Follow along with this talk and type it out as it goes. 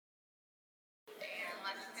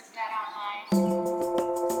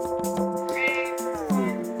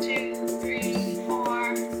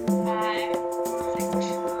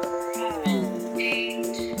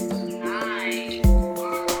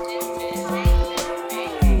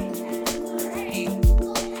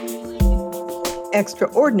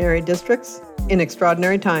Extraordinary districts in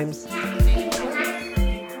extraordinary times.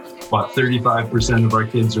 About 35% of our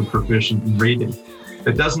kids are proficient in reading.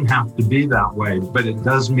 It doesn't have to be that way, but it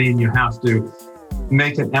does mean you have to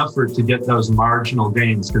make an effort to get those marginal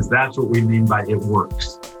gains, because that's what we mean by it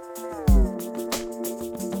works.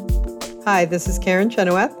 Hi, this is Karen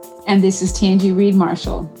Chenoweth. And this is Tangi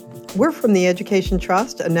Reed-Marshall. We're from the Education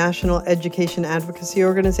Trust, a national education advocacy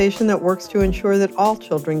organization that works to ensure that all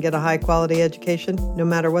children get a high-quality education, no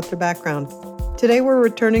matter what their background. Today, we're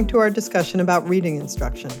returning to our discussion about reading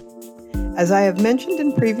instruction. As I have mentioned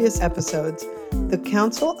in previous episodes, the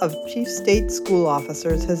Council of Chief State School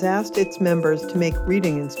Officers has asked its members to make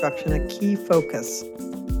reading instruction a key focus.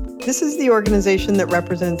 This is the organization that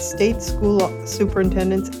represents state school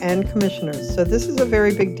superintendents and commissioners, so this is a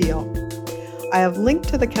very big deal. I have linked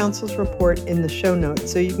to the Council's report in the show notes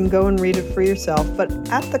so you can go and read it for yourself, but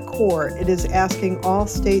at the core, it is asking all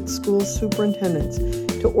state school superintendents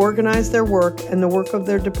to organize their work and the work of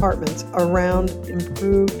their departments around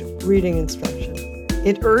improved reading instruction.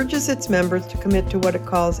 It urges its members to commit to what it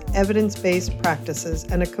calls evidence-based practices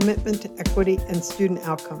and a commitment to equity and student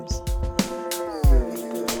outcomes.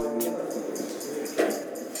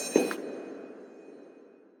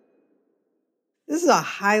 This is a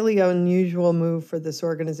highly unusual move for this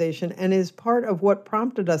organization and is part of what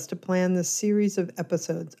prompted us to plan this series of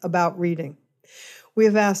episodes about reading. We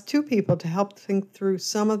have asked two people to help think through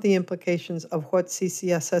some of the implications of what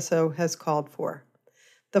CCSSO has called for.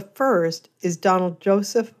 The first is Donald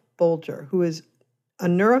Joseph Bolger, who is a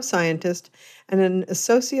neuroscientist and an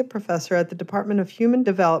associate professor at the Department of Human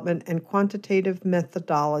Development and Quantitative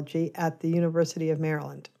Methodology at the University of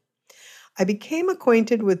Maryland. I became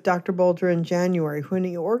acquainted with Dr. Bolger in January when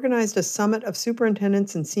he organized a summit of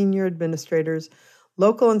superintendents and senior administrators,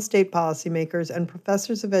 local and state policymakers, and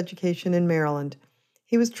professors of education in Maryland.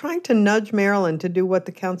 He was trying to nudge Maryland to do what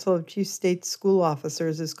the Council of Chief State School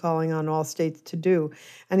Officers is calling on all states to do,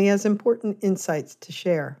 and he has important insights to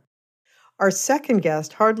share. Our second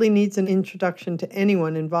guest hardly needs an introduction to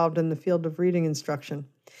anyone involved in the field of reading instruction.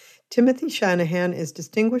 Timothy Shanahan is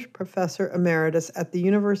Distinguished Professor Emeritus at the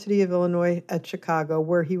University of Illinois at Chicago,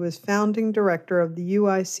 where he was founding director of the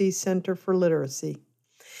UIC Center for Literacy.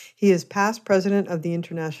 He is past president of the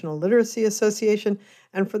International Literacy Association,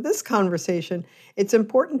 and for this conversation, it's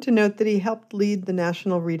important to note that he helped lead the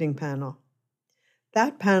National Reading Panel.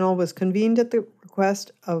 That panel was convened at the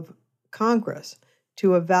request of Congress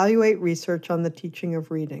to evaluate research on the teaching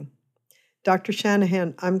of reading. Dr.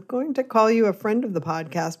 Shanahan, I'm going to call you a friend of the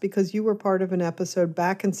podcast because you were part of an episode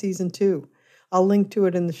back in season 2. I'll link to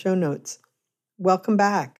it in the show notes. Welcome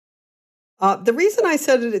back. The reason I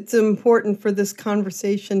said it's important for this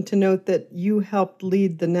conversation to note that you helped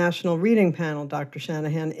lead the National Reading Panel, Dr.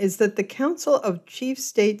 Shanahan, is that the Council of Chief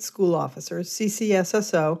State School Officers,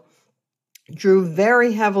 CCSSO, drew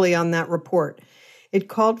very heavily on that report. It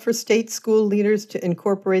called for state school leaders to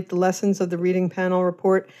incorporate the lessons of the Reading Panel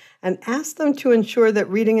report and asked them to ensure that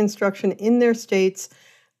reading instruction in their states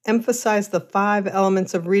emphasized the 5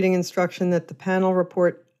 elements of reading instruction that the panel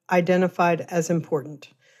report identified as important.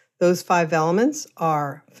 Those 5 elements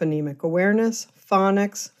are phonemic awareness,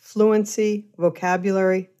 phonics, fluency,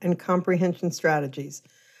 vocabulary, and comprehension strategies.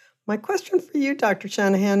 My question for you, Dr.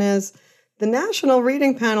 Shanahan, is the National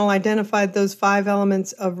Reading Panel identified those 5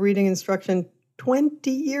 elements of reading instruction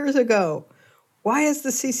 20 years ago. Why is the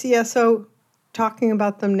CCSO talking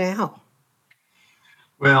about them now?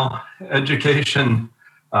 Well, education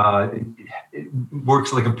it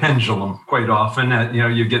works like a pendulum quite often.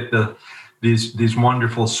 You get these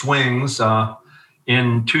wonderful swings.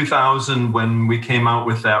 In 2000, when we came out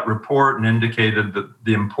with that report and indicated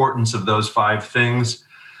the importance of those 5 things,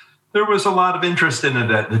 there was a lot of interest in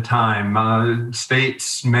it at the time.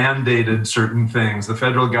 States mandated certain things. The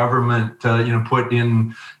federal government, put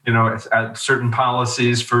in, certain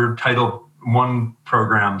policies for Title I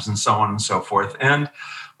programs and so on and so forth. And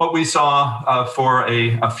what we saw for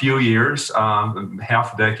a few years,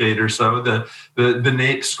 half a decade or so, the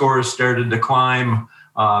NAEP scores started to climb,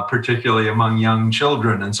 particularly among young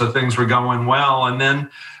children. And so things were going well. And then,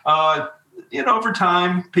 over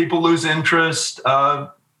time, people lose interest.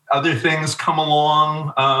 Other things come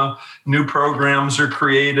along, new programs are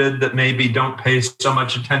created that maybe don't pay so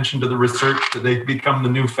much attention to the research that they become the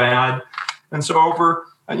new fad. And so over,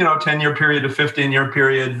 a 10-year period, a 15-year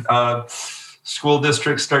period, school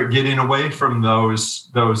districts start getting away from those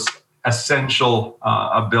essential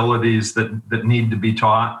abilities that need to be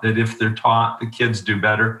taught, that if they're taught, the kids do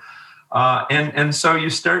better. And so you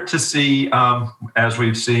start to see, as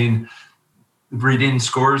we've seen, reading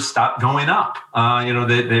scores stop going up.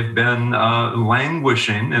 They've been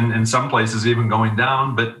languishing, and in some places even going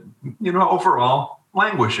down, but, overall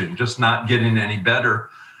languishing, just not getting any better.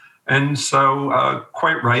 And so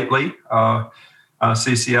quite rightly,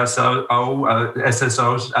 SSOs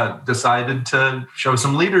decided to show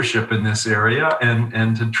some leadership in this area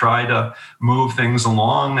and to try to move things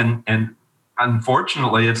along. And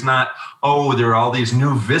unfortunately, it's not, there are all these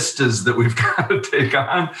new vistas that we've got to take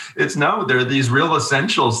on. It's no, there are these real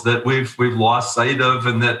essentials that we've lost sight of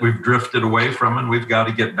and that we've drifted away from and we've got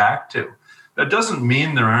to get back to. That doesn't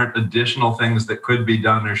mean there aren't additional things that could be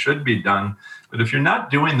done or should be done. But if you're not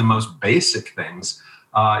doing the most basic things,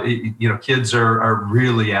 kids are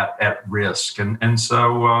really at risk. And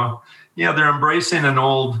so, they're embracing an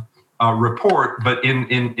old report, but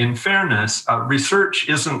in fairness, research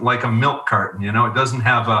isn't like a milk carton. It doesn't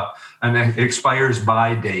have an expires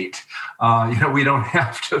by date. We don't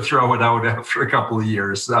have to throw it out after a couple of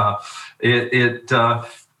years.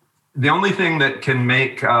 The only thing that can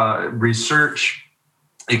make research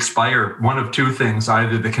expire, one of two things: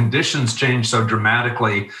 either the conditions change so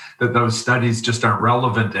dramatically that those studies just aren't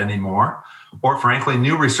relevant anymore, or frankly,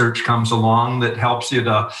 new research comes along that helps you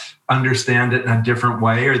to understand it in a different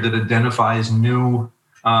way, or that identifies new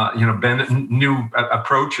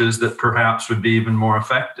approaches that perhaps would be even more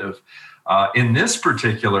effective. In this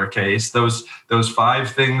particular case, those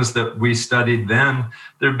 5 things that we studied then,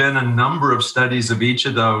 there have been a number of studies of each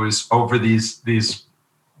of those over these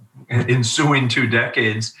ensuing 2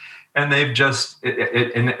 decades, and they've just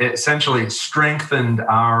essentially strengthened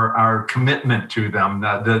our commitment to them,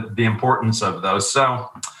 the importance of those. So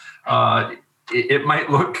it might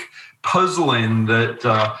look puzzling that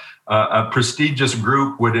a prestigious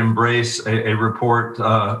group would embrace a report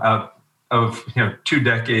of 2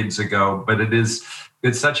 decades ago, but it's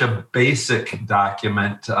such a basic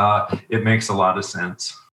document. It makes a lot of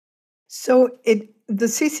sense. So the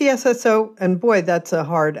CCSSO, and boy, that's a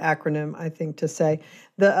hard acronym, I think, to say.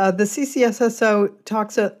 The CCSSO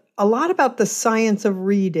talks a lot about the science of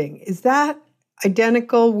reading. Is that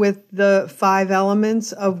identical with the 5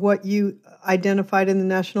 elements of what you identified in the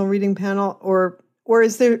National Reading Panel, or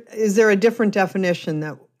is there a different definition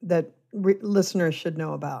that listeners should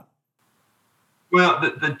know about? Well,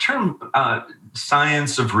 the term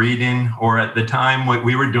science of reading, or at the time when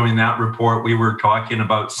we were doing that report, we were talking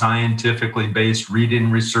about scientifically based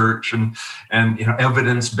reading research and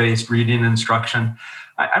evidence-based reading instruction.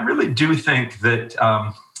 I really do think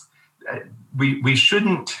that we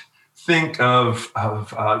shouldn't think of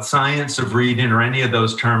science of reading or any of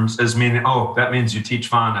those terms as meaning, that means you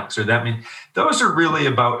teach phonics, or that means those are really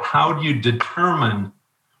about how do you determine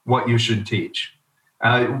what you should teach.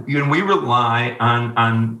 We rely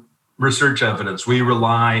on research evidence. We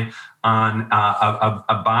rely on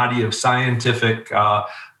a body of scientific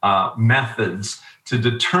methods to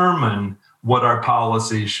determine what our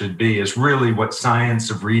policies should be, is really what science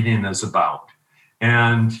of reading is about.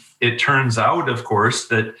 And it turns out, of course,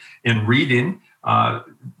 that in reading, the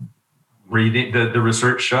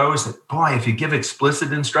research shows that, boy, if you give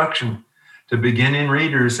explicit instruction to beginning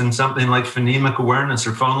readers in something like phonemic awareness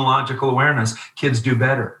or phonological awareness, kids do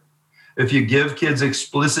better. If you give kids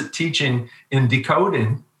explicit teaching in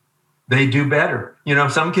decoding, they do better.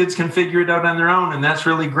 Some kids can figure it out on their own, and that's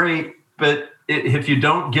really great. But if you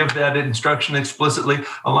don't give that instruction explicitly,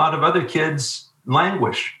 a lot of other kids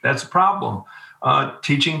languish. That's a problem.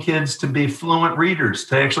 Teaching kids to be fluent readers,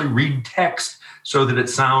 to actually read text so that it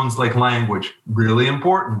sounds like language, really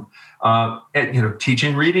important.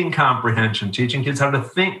 Teaching reading comprehension, teaching kids how to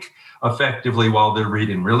think effectively while they're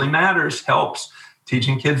reading really matters, helps.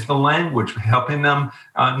 Teaching kids the language, helping them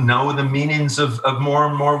know the meanings of more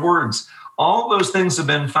and more words. All those things have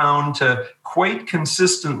been found to quite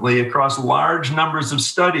consistently across large numbers of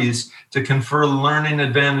studies to confer learning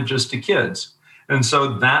advantages to kids. And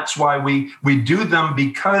so that's why we do them,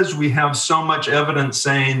 because we have so much evidence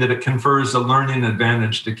saying that it confers a learning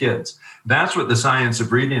advantage to kids. That's what the science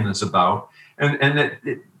of reading is about. And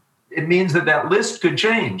it means that list could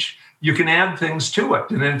change. You can add things to it.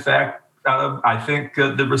 And in fact, I think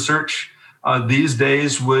the research these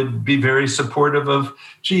days would be very supportive of,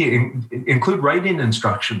 include writing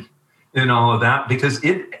instruction in all of that, because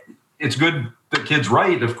it's good that kids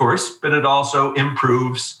write, of course, but it also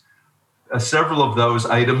improves several of those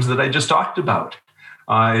items that I just talked about.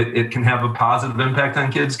 It can have a positive impact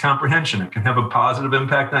on kids' comprehension. It can have a positive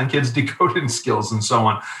impact on kids' decoding skills and so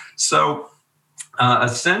on. So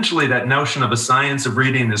essentially that notion of a science of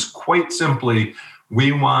reading is quite simply,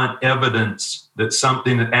 we want evidence that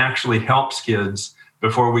something that actually helps kids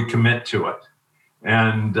before we commit to it.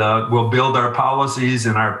 And we'll build our policies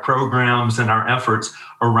and our programs and our efforts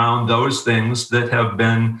around those things that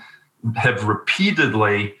have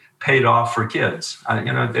repeatedly paid off for kids.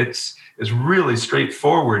 It's really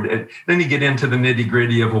straightforward. Then you get into the nitty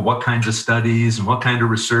gritty of, well, what kinds of studies and what kind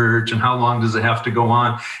of research and how long does it have to go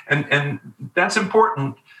on? And that's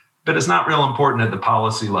important, but it's not real important at the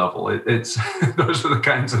policy level. It's those are the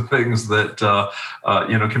kinds of things that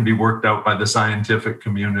can be worked out by the scientific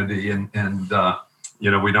community, and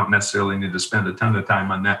we don't necessarily need to spend a ton of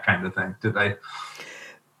time on that kind of thing today.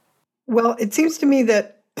 Well, it seems to me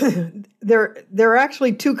that there are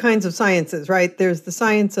actually two kinds of sciences, right? There's the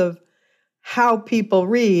science of how people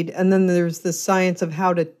read, and then there's the science of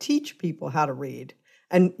how to teach people how to read.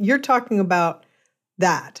 And you're talking about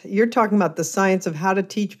that. You're talking about the science of how to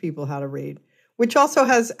teach people how to read, which also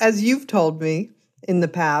has, as you've told me in the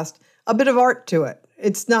past, a bit of art to it.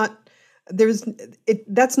 That's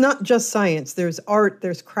not just science. There's art,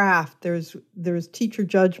 there's craft, there's teacher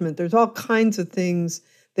judgment. There's all kinds of things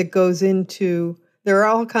that there are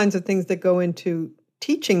all kinds of things that go into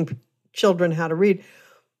teaching children how to read.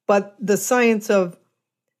 But the science of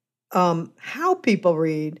how people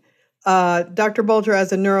read, Dr. Bulger,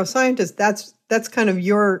 as a neuroscientist, that's kind of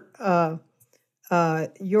your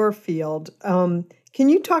field. Can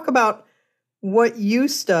you talk about what you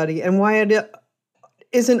study and why it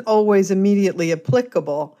isn't always immediately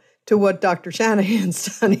applicable to what Dr. Shanahan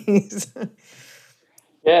studies?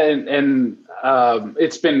 Yeah, and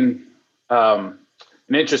it's been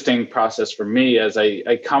an interesting process for me, as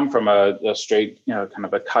I come from a straight, kind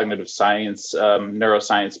of a cognitive science,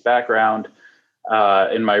 neuroscience background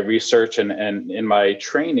in my research and in my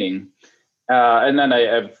training. And then I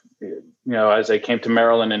have, as I came to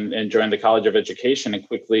Maryland and joined the College of Education and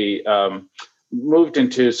quickly moved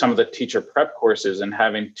into some of the teacher prep courses and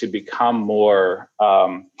having to become more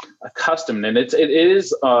accustomed. And it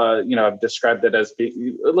is, I've described it as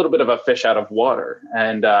being a little bit of a fish out of water.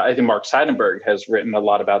 And I think Mark Seidenberg has written a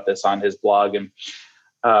lot about this on his blog. And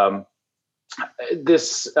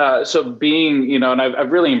so being, and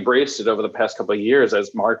I've really embraced it over the past couple of years,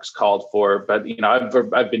 as Mark's called for, but,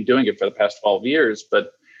 I've been doing it for the past 12 years,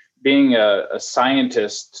 but being a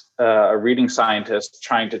scientist, a reading scientist,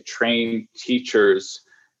 trying to train teachers,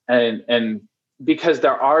 and because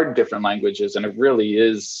there are different languages, and it really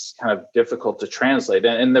is kind of difficult to translate,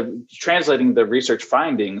 and translating the research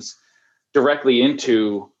findings directly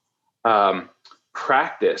into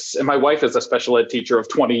practice. And my wife is a special ed teacher of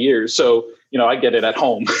 20 years, so I get it at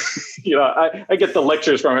home. I get the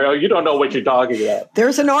lectures from her. Oh, you don't know what you're talking about.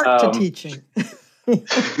 There's an art to teaching.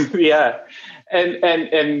 Yeah.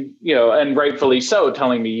 And rightfully so,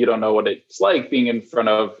 telling me you don't know what it's like being in front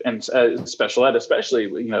of, and special ed, especially,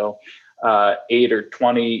 8 or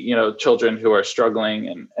 20, children who are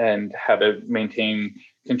struggling and how to maintain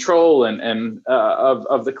control and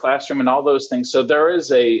of the classroom and all those things. So there is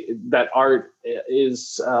that art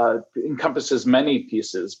is encompasses many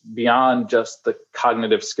pieces beyond just the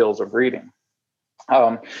cognitive skills of reading.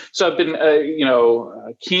 So I've been,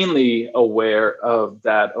 keenly aware of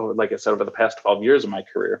that, like I said, over the past 12 years of my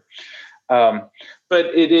career. But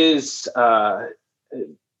it is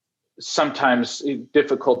sometimes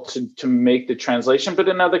difficult to make the translation. But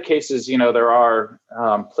in other cases, there are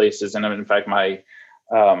places, and in fact,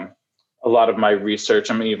 a lot of my research,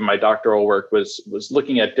 even my doctoral work was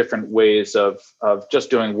looking at different ways of just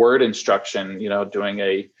doing word instruction, doing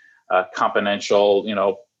a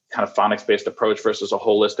componential, kind of phonics-based approach versus a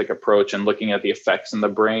holistic approach, and looking at the effects in the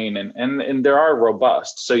brain, and there are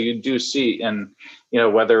robust. So you do see, and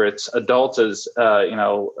whether it's adults as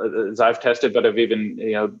I've tested, but I've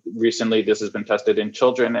even recently this has been tested in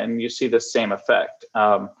children, and you see the same effect,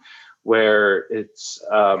 where it's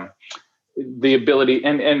the ability,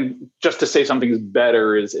 and just to say something's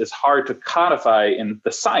better is hard to codify in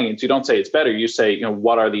the science. You don't say it's better. You say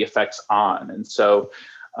what are the effects on, and so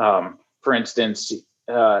for instance.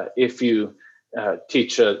 If you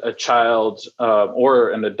teach a child or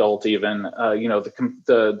an adult, even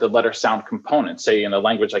the letter sound component, say in a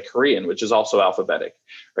language like Korean, which is also alphabetic,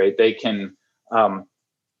 right? They can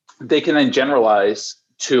then generalize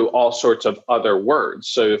to all sorts of other words.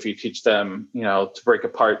 So if you teach them, to break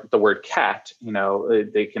apart the word cat,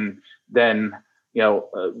 they can then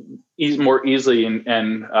more easily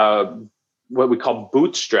and what we call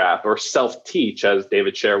bootstrap or self-teach, as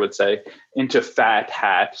David Sher would say, into fat,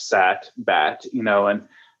 hat, sat, bat, and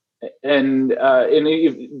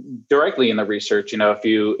directly in the research,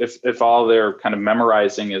 if all they're kind of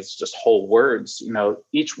memorizing is just whole words,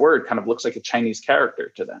 each word kind of looks like a Chinese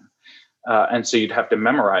character to them. And so you'd have to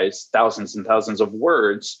memorize thousands and thousands of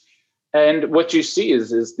words. And what you see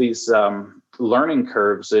is these learning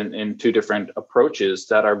curves in two different approaches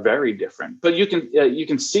that are very different. But you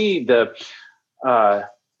can see the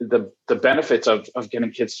benefits of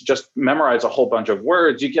getting kids to just memorize a whole bunch of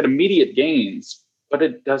words. You get immediate gains, but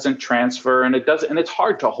it doesn't transfer, and it's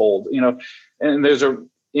hard to hold. And there's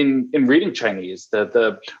in reading Chinese,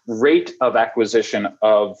 the rate of acquisition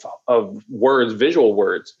of words, visual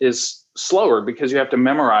words, is slower because you have to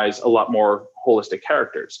memorize a lot more holistic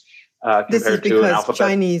characters. This is because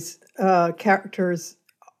Chinese characters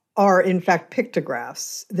are in fact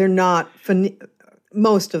pictographs. They're not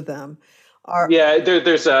most of them are. Yeah,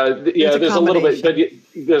 there's a little bit, but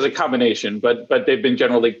there's a combination. But they've been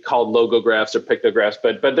generally called logographs or pictographs.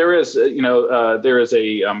 But there is there is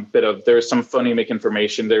some phonemic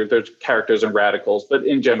information. There's characters and radicals. But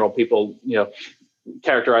in general, people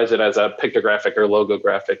characterize it as a pictographic or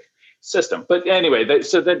logographic system. But anyway,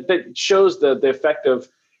 that shows the effect of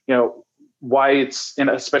why it's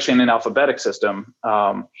especially in an alphabetic system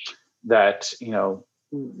that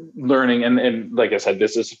learning and like I said,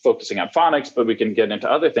 this is focusing on phonics, but we can get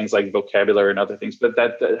into other things like vocabulary and other things. But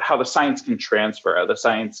how the science can transfer, how the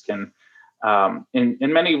science can in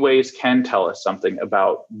many ways can tell us something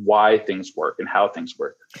about why things work and how things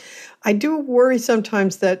work. I do worry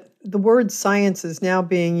sometimes that the word science is now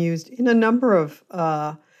being used in a number of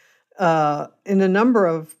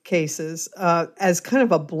cases as kind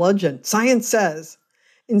of a bludgeon. Science says,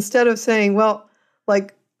 instead of saying, well,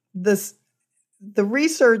 like the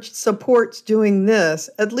research supports doing this,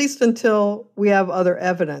 at least until we have other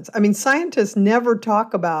evidence. I mean, scientists never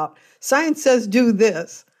talk about, science says do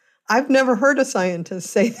this. I've never heard a scientist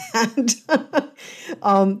say that.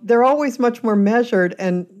 They're always much more measured,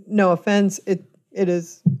 and no offense, it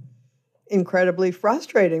is incredibly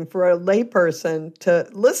frustrating for a layperson to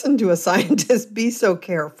listen to a scientist be so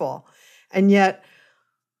careful. And yet,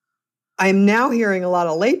 I'm now hearing a lot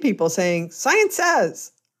of lay people saying, science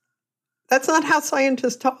says. That's not how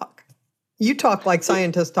scientists talk. You talk like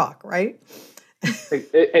scientists talk, right?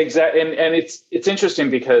 Exactly. And it's interesting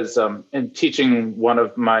because in teaching one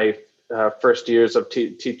of my first years of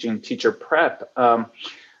teaching teacher prep, I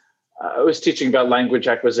was teaching about language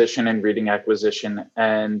acquisition and reading acquisition.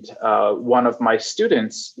 And one of my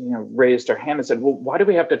students raised her hand and said, well, why do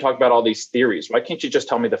we have to talk about all these theories? Why can't you just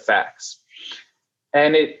tell me the facts?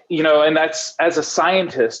 And and that's, as a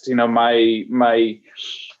scientist, my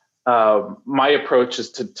approach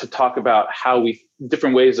is to talk about how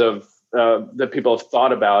different ways of that people have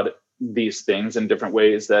thought about these things in different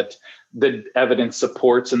ways that the evidence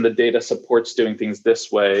supports and the data supports doing things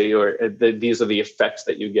this way, or these are the effects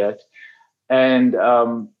that you get. And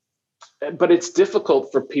but it's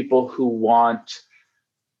difficult for people who want,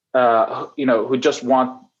 who just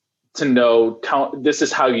want to know, this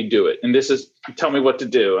is how you do it, and tell me what to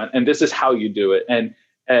do, and this is how you do it,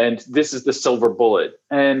 and this is the silver bullet.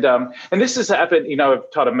 And this has happened.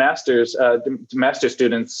 I've taught a master's to master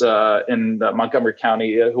students in Montgomery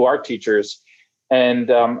County who are teachers,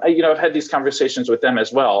 and I've had these conversations with them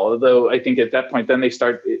as well. Although I think at that point, then they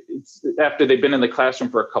start, after they've been in the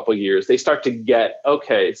classroom for a couple of years, they start to get,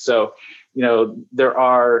 okay, so there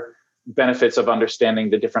are benefits of understanding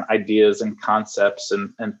the different ideas and concepts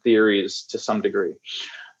and theories to some degree.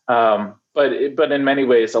 But in many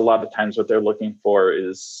ways, a lot of times what they're looking for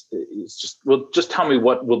is just tell me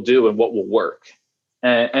what will do and what will work.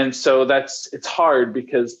 And so it's hard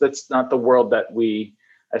because that's not the world that we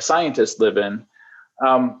as scientists live in.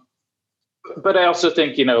 But I also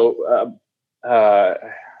think,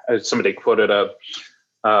 somebody quoted a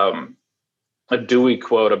Dewey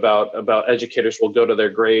quote about educators will go to their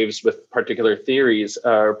graves with particular theories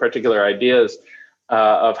or particular ideas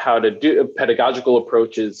of how to do pedagogical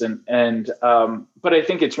approaches. But I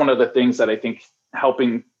think it's one of the things that I think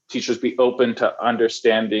helping teachers be open to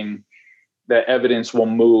understanding that evidence will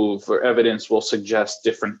move or evidence will suggest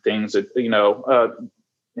different things,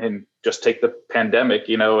 and just take the pandemic,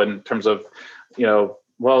 in terms of,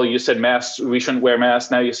 well, you said masks, we shouldn't wear masks.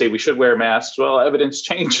 Now you say we should wear masks. Well, evidence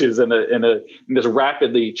changes in this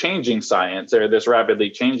rapidly changing science, or this rapidly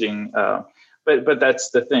changing, but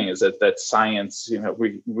that's the thing, is that science,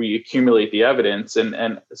 we accumulate the evidence,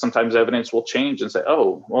 and sometimes evidence will change and say,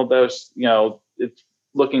 oh, well, there's, it's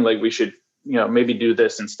looking like we should, maybe do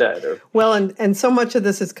this instead. Well, and so much of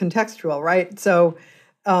this is contextual, right? So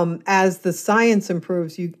as the science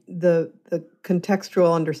improves, the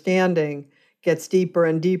contextual understanding gets deeper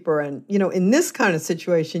and deeper. And, in this kind of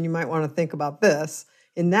situation, you might want to think about this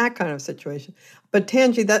in that kind of situation. But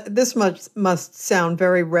Tanji, this must sound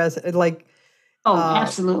very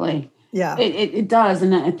absolutely. Yeah. It does.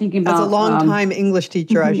 And I think about... As a long-time English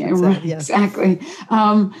teacher, I should say. Right, Yes. Exactly.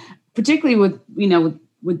 Particularly with,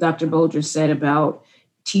 what Dr. Bolger said about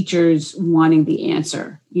teachers wanting the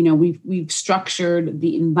answer. We've structured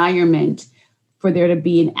the environment for there to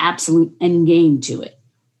be an absolute end game to it.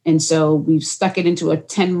 And so we've stuck it into a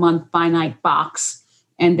 10-month finite box.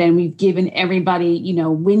 And then we've given everybody,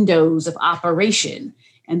 windows of operation.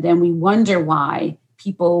 And then we wonder why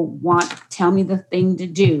people tell me the thing to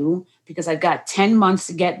do, because I've got 10 months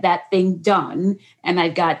to get that thing done. And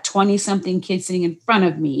I've got 20-something kids sitting in front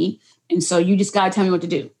of me. And so you just got to tell me what to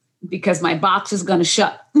do because my box is going to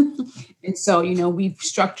shut. And so, we've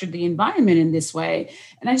structured the environment in this way.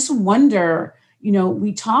 And I just wonder,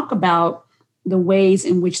 we talk about the ways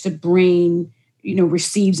in which the brain,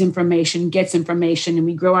 receives information, gets information, and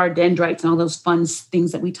we grow our dendrites and all those fun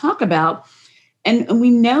things that we talk about. And we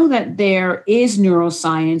know that there is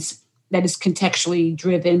neuroscience that is contextually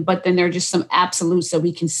driven, but then there are just some absolutes that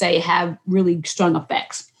we can say have really strong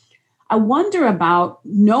effects. I wonder about,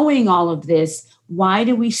 knowing all of this, why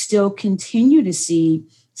do we still continue to see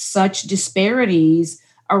such disparities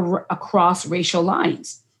across racial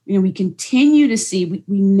lines? We continue to see,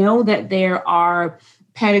 we know that there are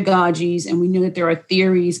pedagogies and we know that there are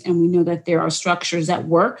theories and we know that there are structures that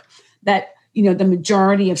work, that, the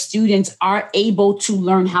majority of students are able to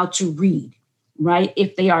learn how to read, right?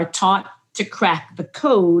 If they are taught to crack the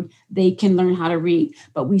code, they can learn how to read.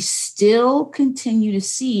 But we still continue to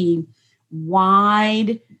see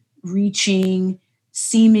wide-reaching,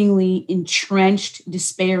 seemingly entrenched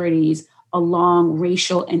disparities along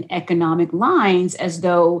racial and economic lines, as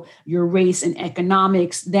though your race and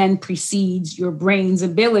economics then precedes your brain's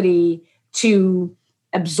ability to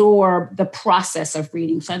absorb the process of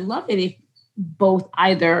reading. So I'd love it if both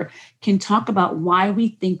either can talk about why we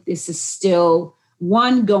think this is still,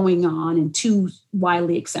 one, going on, and two,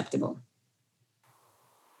 widely acceptable.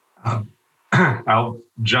 I'll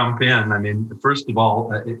jump in. I mean, first of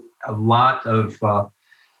all, a lot of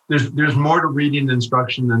there's more to reading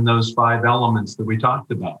instruction than those 5 elements that we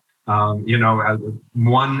talked about.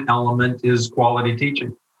 One element is quality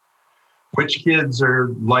teaching. Which kids are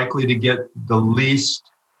likely to get the least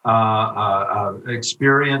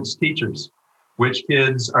experienced teachers? Which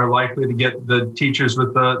kids are likely to get the teachers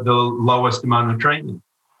with the lowest amount of training?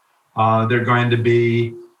 They're going to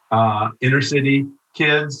be inner city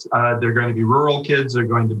kids. They're going to be rural kids. They're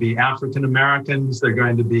going to be African Americans. They're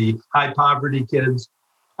going to be high poverty kids.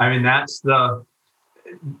 I mean, that's the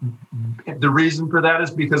reason for that is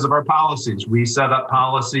because of our policies. We set up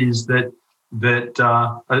policies that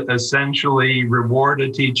essentially reward a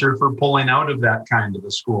teacher for pulling out of that kind of a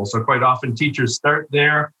school. So quite often teachers start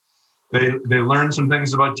there. They learn some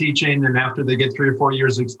things about teaching, and after they get 3 or 4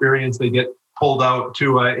 years experience, they get pulled out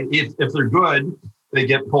to if they're good, they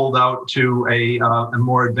get pulled out to a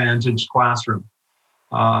more advantaged classroom.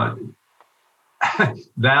 That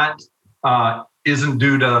isn't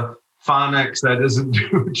due to phonics. That isn't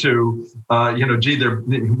due to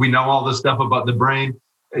we know all this stuff about the brain.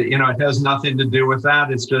 It has nothing to do with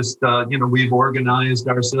that. It's just we've organized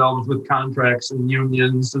ourselves with contracts and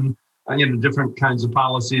unions and different kinds of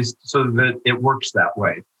policies so that it works that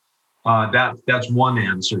way. That's one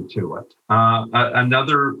answer to it.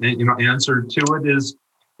 Another answer to it is,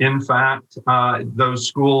 in fact, those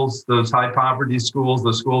schools, those high poverty schools,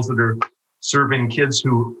 the schools that are serving kids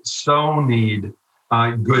who so need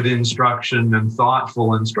good instruction and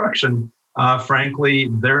thoughtful instruction. Frankly,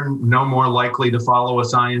 they're no more likely to follow a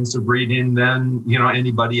science of reading than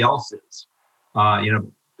anybody else is.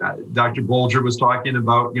 Dr. Bolger was talking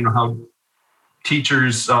about how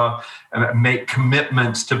teachers make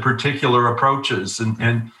commitments to particular approaches,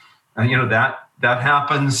 and that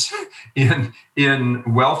happens in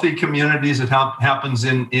wealthy communities. It happens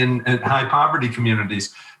in high poverty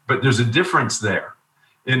communities, but there's a difference there.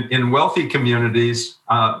 In wealthy communities,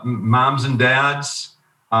 moms and dads,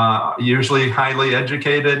 usually highly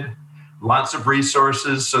educated, lots of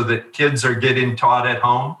resources so that kids are getting taught at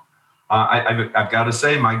home. I've got to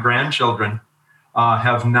say, my grandchildren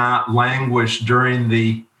have not languished during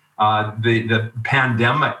the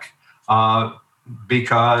pandemic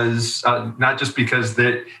because not just because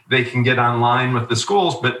they can get online with the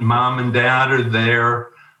schools, but mom and dad are there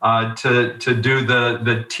to do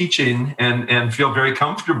the teaching and feel very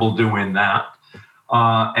comfortable doing that.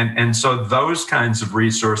 And so those kinds of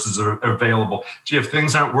resources are available. Gee, if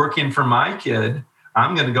things aren't working for my kid,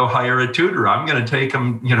 I'm going to go hire a tutor. I'm going to take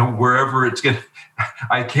them, wherever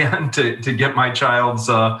I can to get my child's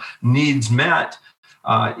needs met.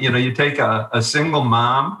 You take a single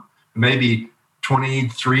mom, maybe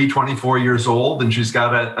 23, 24 years old, and she's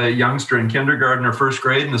got a youngster in kindergarten or first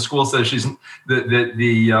grade, and the school says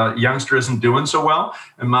the youngster isn't doing so well.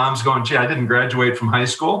 And mom's going, gee, I didn't graduate from high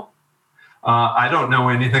school. I don't know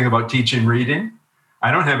anything about teaching reading. I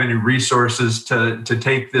don't have any resources to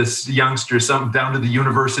take this youngster down to the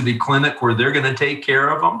university clinic where they're going to take care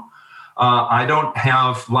of them. I don't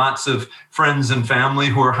have lots of friends and family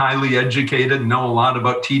who are highly educated, know a lot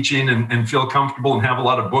about teaching and feel comfortable and have a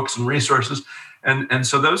lot of books and resources. And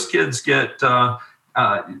so those kids get,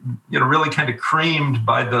 really kind of creamed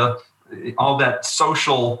by all that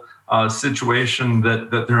social situation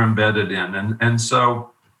that they're embedded in. And so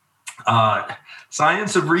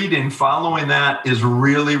science of reading, following that is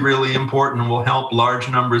really, really important and will help large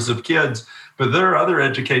numbers of kids. But there are other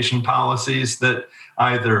education policies that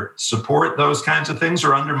either support those kinds of things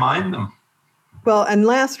or undermine them. Well, and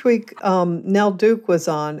last week, Nell Duke was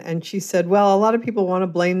on, and she said, well, a lot of people want to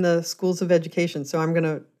blame the schools of education. So I'm going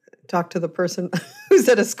to talk to the person who's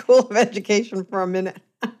at a school of education for a minute.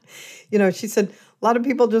 She said, a lot of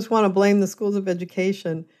people just want to blame the schools of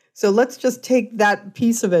education. So let's just take that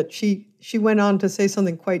piece of it. She went on to say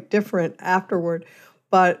something quite different afterward.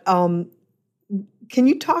 But can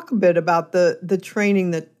you talk a bit about the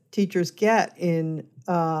training that teachers get in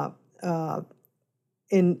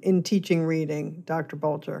teaching reading, Dr.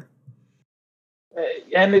 Bolger?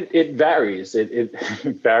 And it varies. It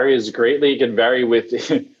varies greatly. It can vary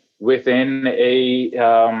within a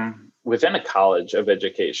college of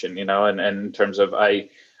education, and in terms of I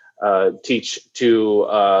teach to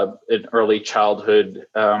an early childhood.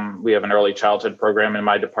 We have an early childhood program in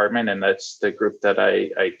my department, and that's the group that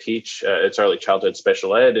I teach. It's early childhood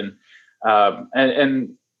special ed, and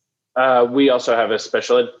we also have a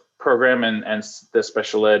special ed program, and the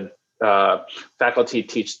special ed faculty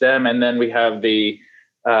teach them. And then we have the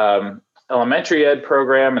elementary ed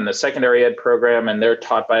program and the secondary ed program, and they're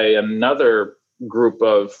taught by another group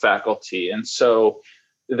of faculty. And so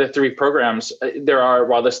the three programs,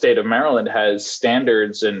 while the state of Maryland has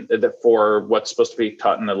standards for what's supposed to be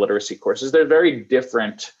taught in the literacy courses, they're very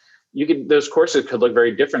different. Those courses could look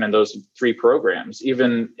very different in those three programs,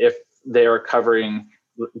 even if they are covering,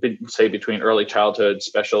 say, between early childhood,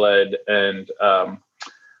 special ed, and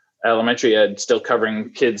elementary ed, still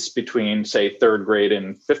covering kids between, say, third grade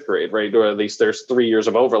and fifth grade, right? Or at least there's 3 years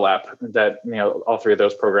of overlap that all three of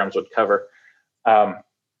those programs would cover.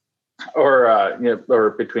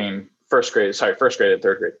 Or between first grade and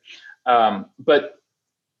third grade, but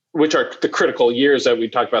which are the critical years that we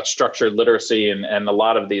talked about structured literacy and a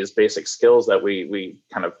lot of these basic skills that we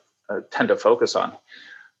kind of tend to focus on.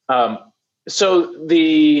 But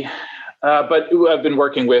I've been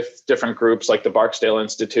working with different groups like the Barksdale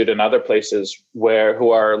Institute and other places who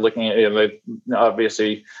are looking at, they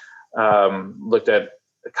obviously looked at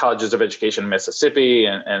colleges of education in Mississippi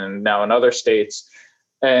and now in other states.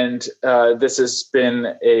 And this has been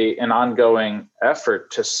an ongoing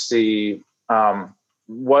effort to see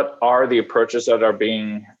what are the approaches that are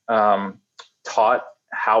being taught,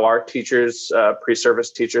 how are teachers,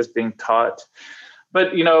 pre-service teachers being taught.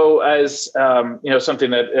 But, as,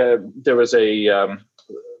 something that there was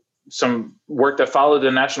some work that followed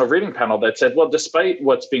the National Reading Panel that said, well, despite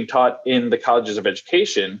what's being taught in the colleges of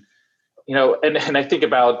education, and I think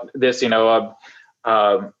about this, a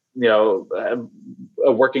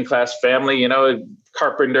working class family,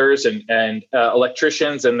 carpenters and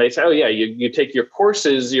electricians, and they say, oh yeah, you take your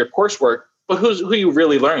courses, your coursework, but who are you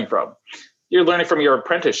really learning from? You're learning from your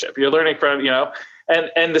apprenticeship. You're learning from,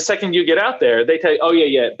 and the second you get out there, they tell you, oh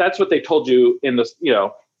yeah, that's what they told you in this,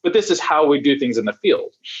 but this is how we do things in the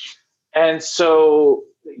field. And so,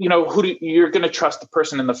 you're going to trust the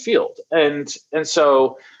person in the field. And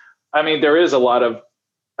so, I mean, there is a lot of,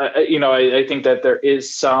 I think that there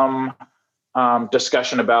is some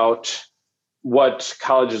discussion about what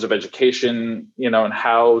colleges of education, and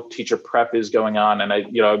how teacher prep is going on. And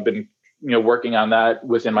I've been, working on that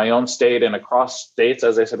within my own state and across states,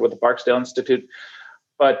 as I said, with the Barksdale Institute.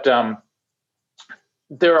 But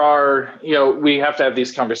there are, we have to have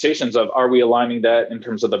these conversations of, are we aligning that in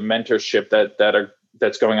terms of the mentorship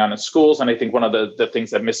that's going on in schools? And I think one of the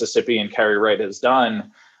things that Mississippi and Carrie Wright has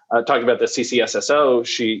done, talking about the CCSSO,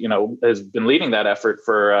 she, has been leading that effort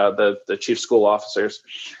for the chief school officers,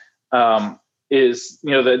 is,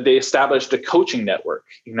 that they established a coaching network,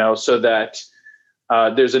 so that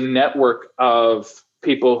there's a network of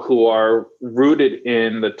people who are rooted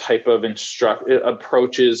in the type of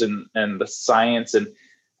approaches and the science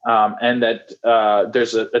and that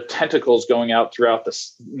there's a tentacles going out throughout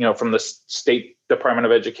this, from the State Department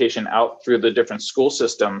of Education out through the different school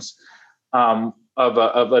systems, of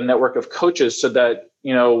a network of coaches, so that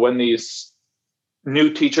when these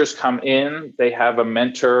new teachers come in, they have a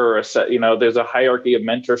mentor or a set. There's a hierarchy of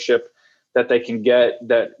mentorship that they can get.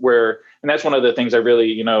 And that's one of the things I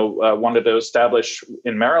really wanted to establish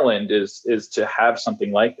in Maryland is to have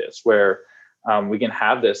something like this, where we can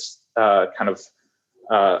have this kind of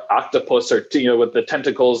octopus, or with the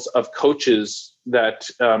tentacles of coaches, that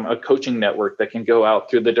a coaching network that can go out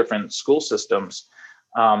through the different school systems,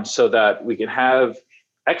 so that we can have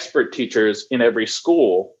expert teachers in every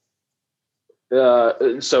school.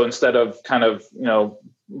 So instead of kind of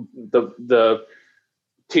the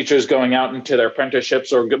teachers going out into their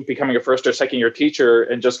apprenticeships or becoming a first or second year teacher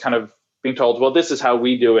and just kind of being told, well, this is how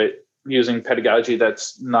we do it, using pedagogy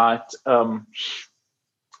that's not going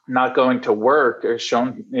to work, or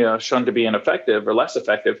shown to be ineffective or less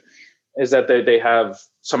effective, is that they have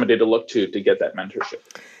somebody to look to get that mentorship.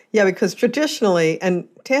 Yeah, because traditionally, and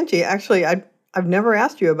Tanji, actually, I've never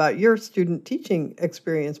asked you about your student teaching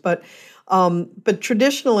experience, but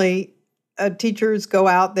traditionally, teachers go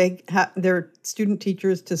out, they're student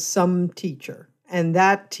teachers to some teacher, and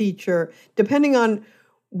that teacher, depending on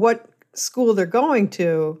what school they're going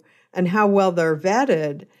to and how well they're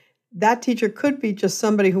vetted, that teacher could be just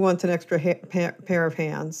somebody who wants an extra pair of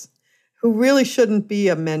hands, who really shouldn't be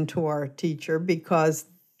a mentor teacher because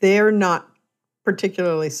they're not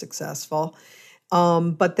particularly successful.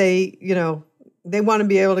 But they want to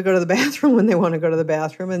be able to go to the bathroom when they want to go to the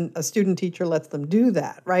bathroom, and a student teacher lets them do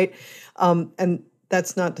that, right? And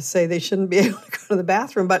that's not to say they shouldn't be able to go to the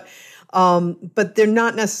bathroom, but they're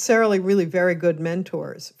not necessarily really very good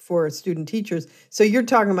mentors for student teachers. So you're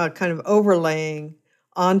talking about kind of overlaying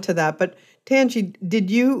onto that. But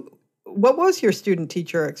Tanji, what was your student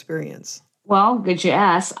teacher experience? Well, good you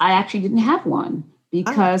asked. I actually didn't have one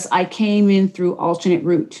because I came in through alternate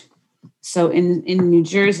route. So in New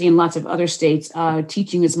Jersey and lots of other states,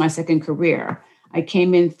 teaching is my second career. I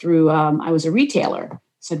came in through, I was a retailer.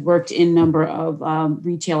 So I'd worked in a number of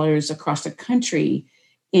retailers across the country.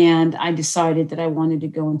 And I decided that I wanted to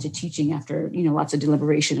go into teaching after, lots of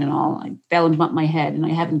deliberation and all. I fell and bumped my head, and I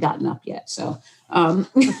haven't gotten up yet. So, so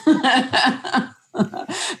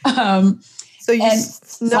you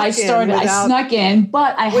snuck in,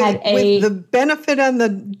 but I had with the benefit and the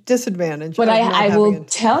disadvantage. But I will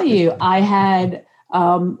tell you, I had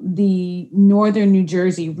the Northern New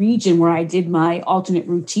Jersey region where I did my alternate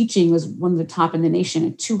route teaching was one of the top in the nation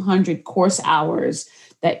at 200 course hours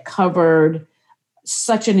that covered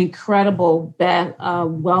such an incredible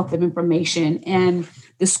wealth of information. And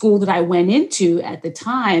the school that I went into at the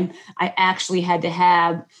time, I actually had to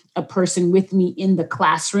have a person with me in the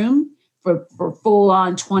classroom for full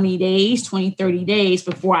on 30 days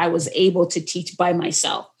before I was able to teach by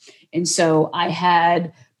myself. And so I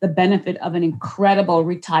had the benefit of an incredible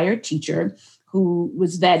retired teacher who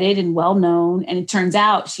was vetted and well-known. And it turns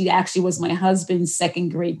out she actually was my husband's second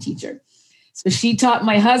grade teacher. So she taught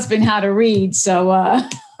my husband how to read. So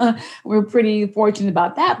we're pretty fortunate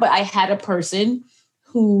about that. But I had a person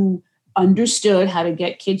who understood how to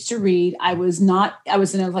get kids to read. I was in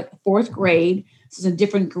fourth grade. This is a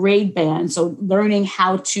different grade band. So learning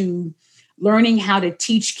how to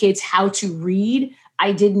teach kids how to read,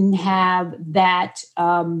 I didn't have that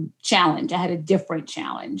challenge. I had a different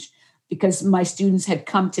challenge because my students had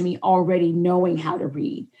come to me already knowing how to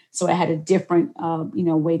read. So I had a different,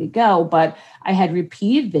 way to go. But I had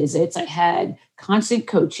repeated visits. I had constant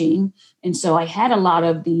coaching. And so I had a lot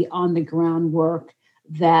of the on-the-ground work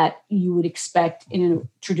that you would expect in a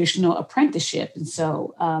traditional apprenticeship. And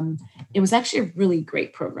so it was actually a really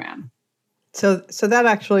great program. So that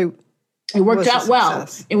actually... It worked out well.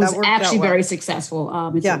 It was actually very successful.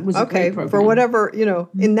 It was a great program. For whatever,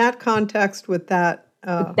 in that context with that...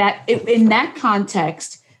 in that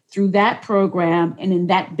context, through that program and in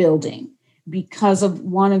that building, because of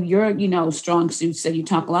one of your, strong suits that you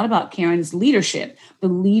talk a lot about, Karen, is leadership. The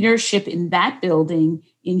leadership in that building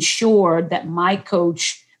ensured that my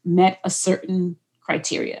coach met a certain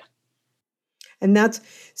criteria. And that's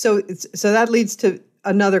so that leads to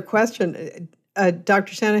another question.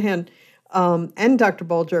 Dr. Shanahan and Dr.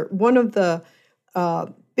 Bolger, one of the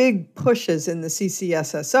big pushes in the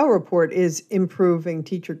CCSSO report is improving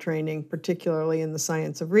teacher training, particularly in the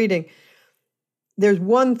science of reading. There's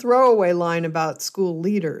one throwaway line about school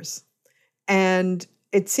leaders. And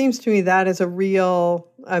it seems to me that is a real,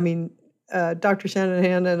 Dr.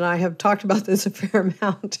 Shanahan and I have talked about this a fair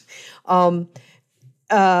amount.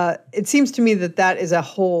 It seems to me that is a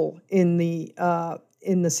hole in the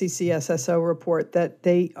in the CCSSO report that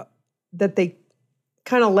they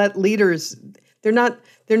kind of let leaders. They're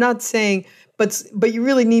not saying, but you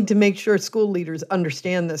really need to make sure school leaders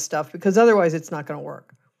understand this stuff, because otherwise it's not going to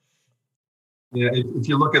work. Yeah, if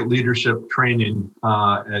you look at leadership training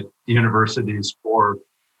at universities for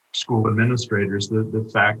school administrators, the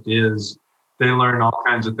fact is they learn all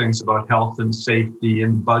kinds of things about health and safety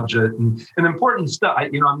and budget and important stuff.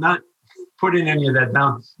 I'm not putting any of that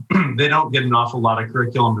down. They don't get an awful lot of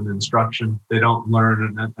curriculum and instruction. They don't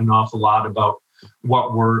learn an awful lot about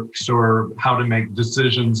what works or how to make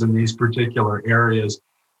decisions in these particular areas,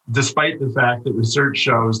 despite the fact that research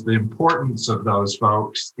shows the importance of those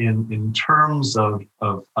folks in terms of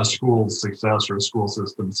a school's success or a school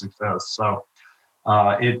system success. So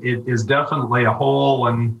it is definitely a hole,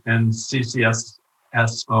 and CCSSO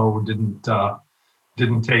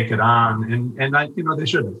didn't take it on, and they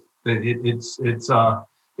should have.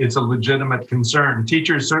 It's a legitimate concern.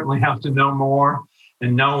 Teachers certainly have to know more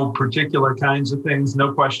and know particular kinds of things.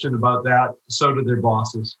 No question about that. So do their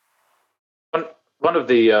bosses. One of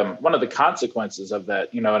the consequences of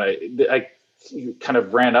that, and I kind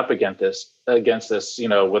of ran up against this,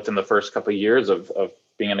 within the first couple of years of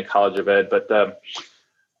being in a college of ed. But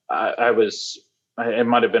I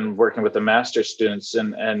might have been working with the master's students,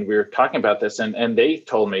 and we were talking about this, and they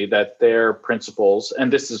told me that their principals,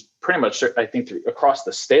 and this is pretty much, I think, across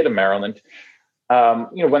the state of Maryland,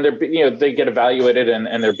 when they're, they get evaluated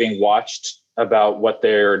and they're being watched about what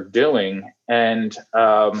they're doing, and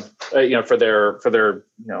for their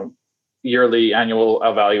yearly annual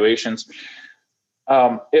evaluations.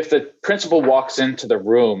 If the principal walks into the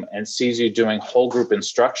room and sees you doing whole group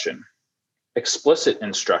instruction, explicit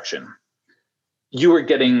instruction, you're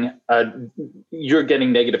getting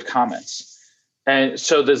negative comments. And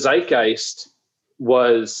so the zeitgeist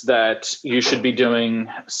was that you should be doing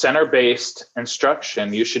center-based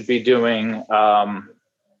instruction. You should be doing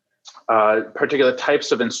particular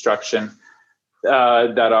types of instruction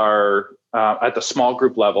that are at the small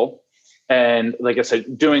group level. And like I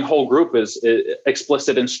said, doing whole group is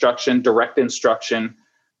explicit instruction, direct instruction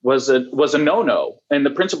was a no-no. And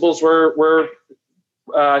the principals were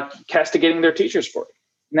castigating their teachers for it.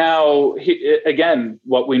 Now, again,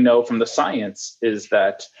 what we know from the science is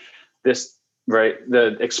that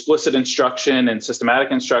the explicit instruction and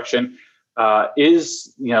systematic instruction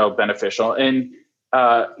is beneficial. And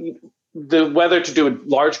whether to do a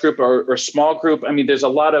large group or small group, I mean, there's a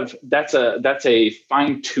lot of that's a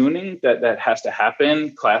fine tuning that has to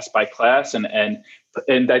happen class by class, and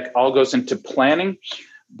that all goes into planning.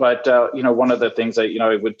 But one of the things that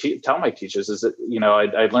I would tell my teachers is that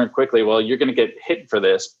I learned quickly, well, you're going to get hit for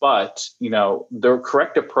this, but the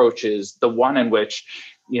correct approach is the one in which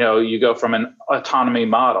you go from an autonomy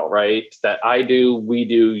model, right? That I do, we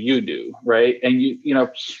do, you do, right?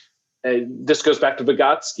 And this goes back to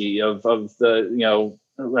Vygotsky of the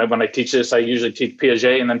when I teach this, I usually teach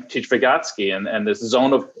Piaget and then teach Vygotsky and this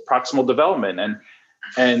zone of proximal development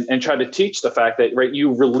and try to teach the fact that, right,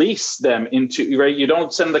 you release them into, right, you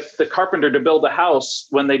don't send the carpenter to build a house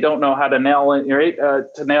when they don't know how to nail in, right,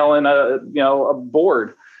 to nail in a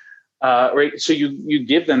board, right? So you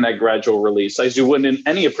give them that gradual release as you would in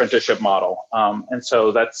any apprenticeship model. And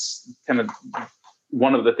so that's kind of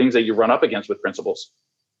one of the things that you run up against with principals.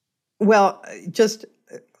 Well, just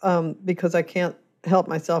because I can't help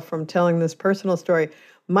myself from telling this personal story,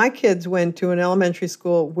 my kids went to an elementary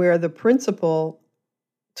school where the principal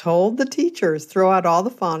told the teachers, throw out all the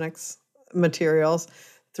phonics materials,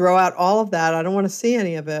 throw out all of that. I don't want to see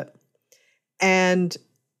any of it. And,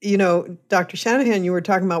 Dr. Shanahan, you were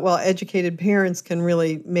talking about, well, educated parents can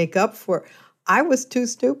really make up for. I was too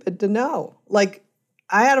stupid to know. Like,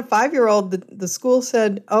 I had a 5-year-old, the school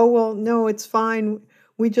said, oh, well, no, it's fine.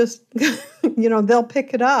 We just, they'll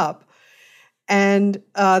pick it up. And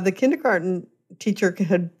the kindergarten teacher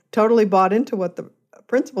had totally bought into what the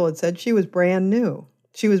principal had said. She was brand new.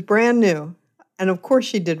 And of course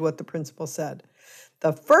she did what the principal said.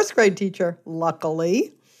 The first grade teacher,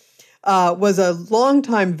 luckily, was a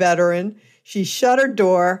longtime veteran. She shut her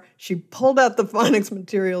door. She pulled out the phonics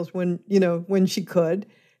materials when she could.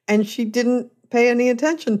 And she didn't pay any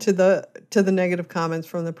attention to the negative comments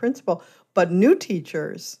from the principal. But new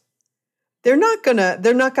teachers, they're not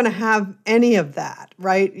gonna have any of that,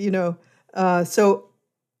 right? So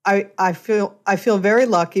I feel very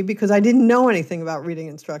lucky because I didn't know anything about reading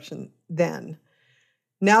instruction then.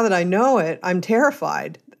 Now that I know it, I'm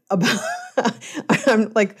terrified about. I'm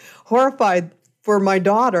like horrified for my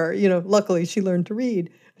daughter. Luckily she learned to read.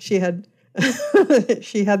 She had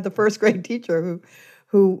the first grade teacher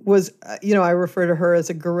who was, I refer to her as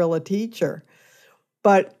a guerrilla teacher.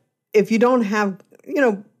 But if you don't have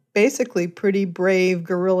basically pretty brave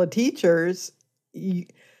guerrilla teachers,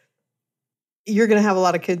 you're going to have a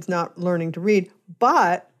lot of kids not learning to read.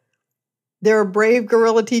 But there are brave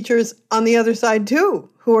guerrilla teachers on the other side too,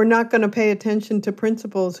 who are not going to pay attention to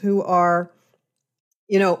principals who are,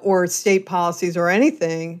 or state policies or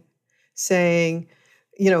anything saying,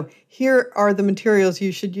 here are the materials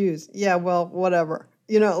you should use. Yeah, well, whatever,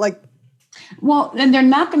 Well, and they're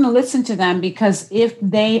not going to listen to them, because if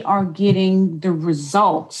they are getting the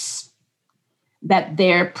results that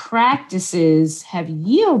their practices have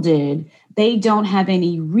yielded, they don't have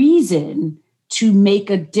any reason to make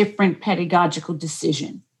a different pedagogical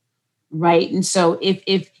decision, right? And so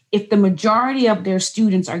if the majority of their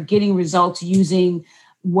students are getting results using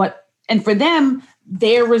and for them,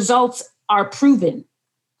 their results are proven,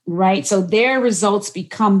 right? So their results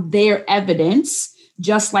become their evidence,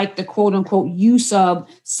 just like the quote unquote use of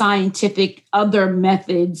scientific other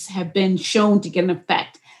methods have been shown to get an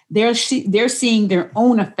effect. They're seeing their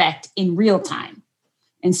own effect in real time.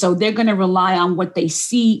 And so they're going to rely on what they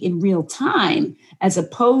see in real time, as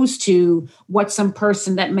opposed to what some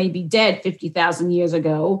person that may be dead 50,000 years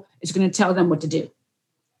ago is going to tell them what to do,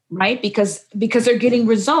 right? Because they're getting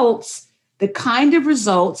results, the kind of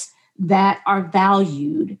results that are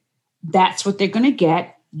valued. That's what they're going to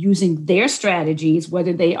get using their strategies,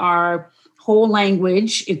 whether they are whole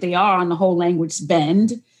language. If they are on the whole language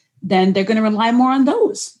bend, then they're going to rely more on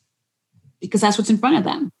those, because that's what's in front of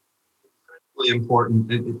them. Really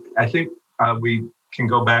important. I think we can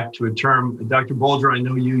go back to a term. Dr. Bolger, I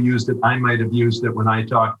know you used it. I might have used it when I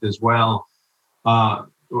talked as well.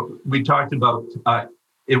 We talked about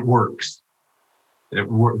it works.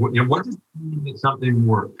 What does it mean that something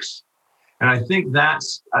works? And I think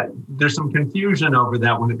there's some confusion over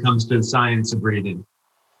that when it comes to the science of reading.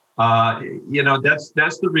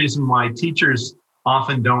 That's the reason why teachers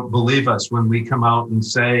often don't believe us when we come out and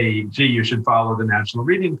say, gee, you should follow the National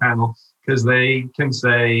Reading Panel, because they can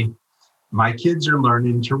say, my kids are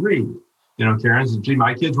learning to read. Karen says, gee,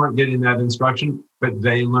 my kids weren't getting that instruction, but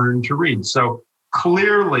they learned to read. So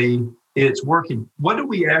clearly it's working. What do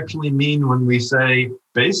we actually mean when we say,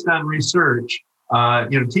 based on research,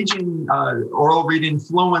 teaching oral reading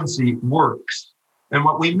fluency works? And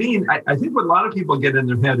what we mean, I think what a lot of people get in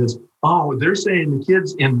their head is, they're saying the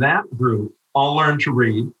kids in that group all learn to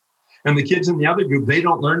read, and the kids in the other group, they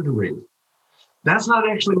don't learn to read. That's not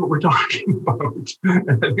actually what we're talking about.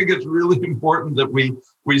 And I think it's really important that we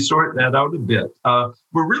sort that out a bit.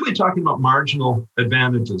 We're really talking about marginal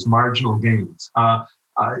advantages, marginal gains.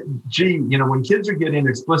 When kids are getting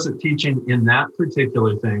explicit teaching in that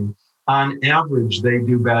particular thing, on average, they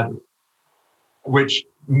do better, which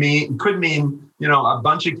could mean, a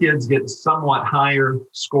bunch of kids get somewhat higher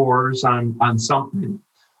scores on something,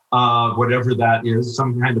 whatever that is,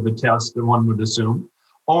 some kind of a test that one would assume.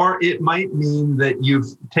 Or it might mean that you've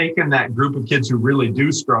taken that group of kids who really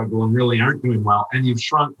do struggle and really aren't doing well, and you've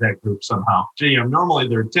shrunk that group somehow. Normally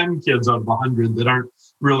there are 10 kids out of 100 that aren't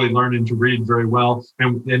really learning to read very well.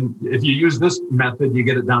 And if you use this method, you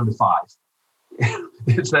get it down to 5.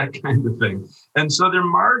 It's that kind of thing. And so they're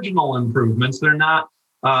marginal improvements. They're not,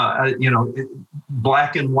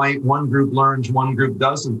 black and white, one group learns, one group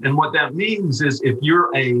doesn't. And what that means is if you're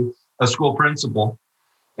a school principal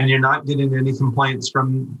and you're not getting any complaints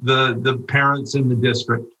from the parents in the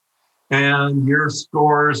district, and your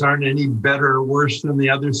scores aren't any better or worse than the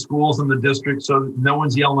other schools in the district, so no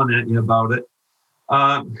one's yelling at you about it,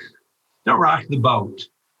 don't rock the boat,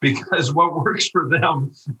 because what works for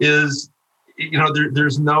them is,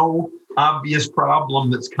 there's no obvious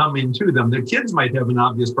problem that's coming to them. Their kids might have an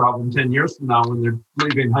obvious problem 10 years from now when they're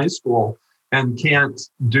leaving high school and can't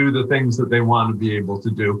do the things that they want to be able to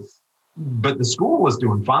do. But the school was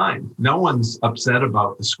doing fine. No one's upset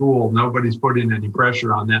about the school. Nobody's putting any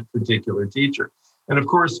pressure on that particular teacher. And of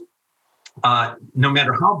course, no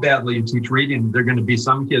matter how badly you teach reading, there are going to be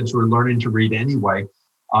some kids who are learning to read anyway,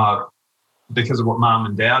 because of what mom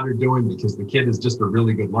and dad are doing, because the kid is just a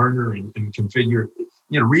really good learner and can figure,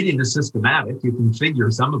 reading is systematic. You can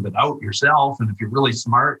figure some of it out yourself. And if you're really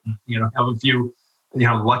smart, and, have a few,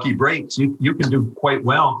 lucky breaks, you can do quite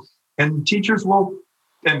well. And teachers will,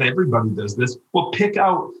 and everybody does this, will pick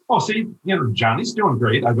out, Johnny's doing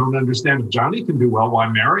great. I don't understand if Johnny can do well, why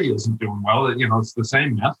Mary isn't doing well. It's the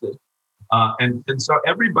same method. And so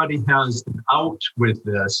everybody has an out with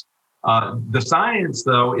this. The science,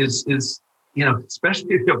 though, is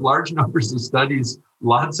especially if you have large numbers of studies,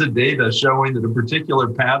 lots of data showing that a particular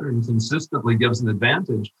pattern consistently gives an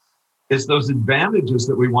advantage, it's those advantages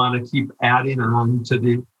that we want to keep adding on to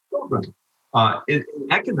the children. In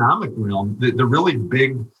economic realm, the really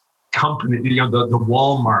big company, the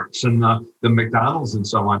Walmarts and the McDonald's and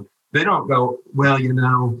so on, they don't go, well,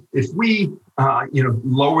 if we,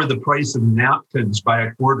 lower the price of napkins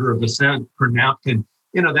by 1/4 cent per napkin,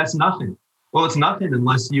 that's nothing. Well, it's nothing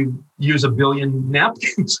unless you use 1 billion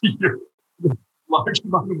napkins a year, large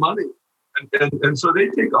amount of money. And so they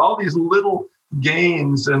take all these little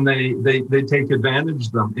gains and they take advantage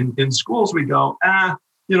of them. In schools, we go,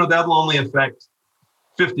 that'll only affect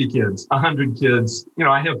 50 kids, 100 kids.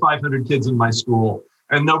 I have 500 kids in my school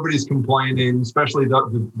and nobody's complaining, especially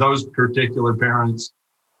those particular parents.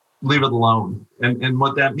 Leave it alone. And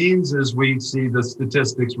what that means is we see the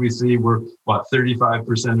statistics, we see we're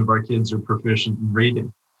 35% of our kids are proficient in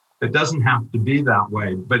reading. It doesn't have to be that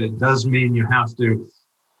way, but it does mean you have to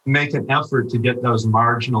make an effort to get those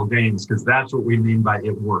marginal gains, because that's what we mean by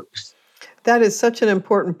it works. That is such an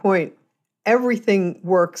important point. Everything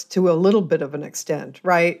works to a little bit of an extent,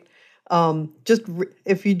 right?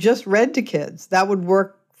 If you just read to kids, that would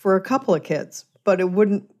work for a couple of kids, but it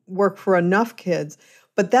wouldn't work for enough kids.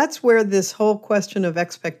 But that's where this whole question of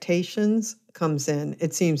expectations comes in,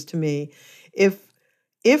 it seems to me.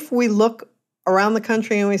 If we look around the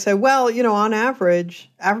country and we say, well, on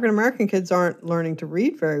average, African-American kids aren't learning to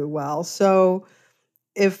read very well. So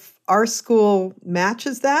if our school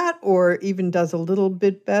matches that or even does a little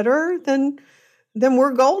bit better, then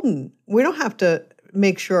we're golden. We don't have to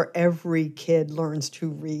make sure every kid learns to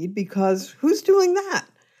read, because who's doing that?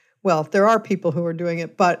 Well, there are people who are doing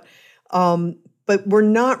it, but we're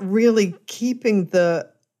not really keeping the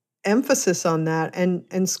emphasis on that.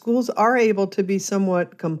 And schools are able to be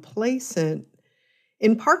somewhat complacent,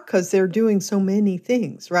 in part because they're doing so many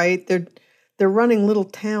things, right? They're running little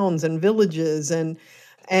towns and villages, and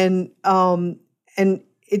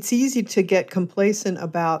it's easy to get complacent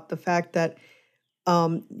about the fact that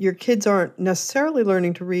your kids aren't necessarily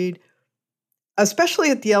learning to read, especially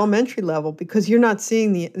at the elementary level, because you're not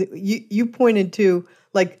seeing you pointed to,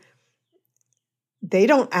 like, they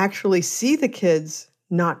don't actually see the kids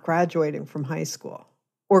not graduating from high school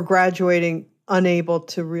or graduating unable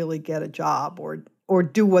to really get a job or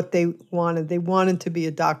do what they wanted. They wanted to be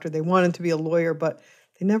a doctor, they wanted to be a lawyer, but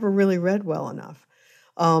they never really read well enough.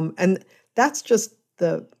 And that's just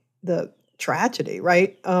the tragedy,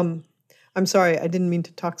 right? I'm sorry, I didn't mean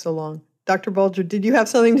to talk so long. Dr. Bulger, did you have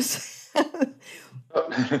something to say?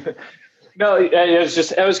 No, I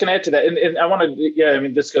was going to add to that, and I want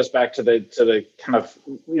to. This goes back to the kind of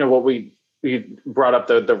what we brought up,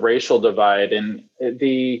 the racial divide, and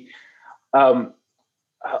a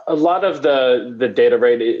lot of the data,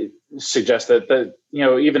 right, suggests that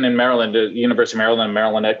even in Maryland, the University of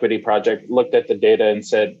Maryland Equity Project looked at the data and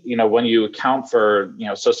said, when you account for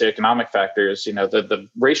socioeconomic factors, the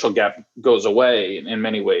racial gap goes away in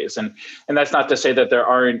many ways, and that's not to say that there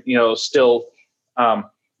aren't still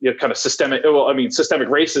kind of systemic. Well, systemic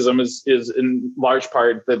racism is in large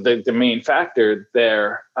part the main factor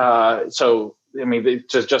there. They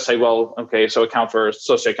just say, well, okay, so account for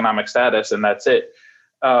socioeconomic status and that's it.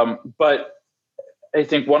 But I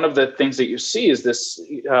think one of the things that you see is this,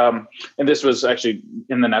 and this was actually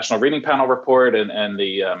in the National Reading Panel report and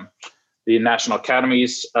the National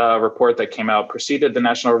Academy's report that came out preceded the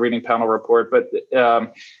National Reading Panel report, but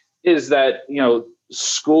is that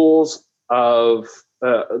schools of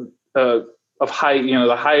high,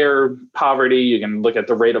 the higher poverty, you can look at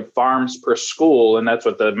the rate of farms per school, and that's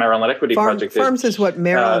what the Maryland Equity Project is. Farms is what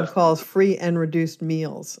Maryland calls free and reduced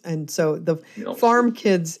meals. And so the farm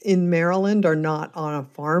kids in Maryland are not on a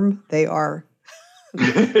farm. They are.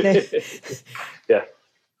 Yeah.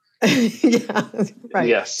 Yeah, right.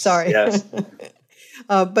 Yes. Sorry. Yes.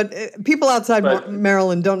 But people outside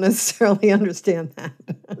Maryland don't necessarily understand that.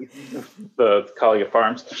 Calling it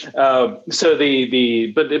farms. But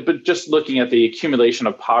just looking at the accumulation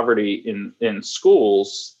of poverty in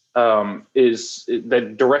schools is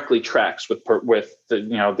that directly tracks with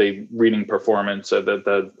the reading performance of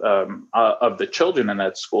the children in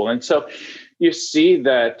that school. And so you see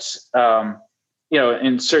that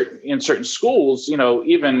in certain schools,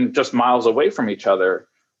 even just miles away from each other,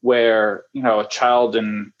 where a child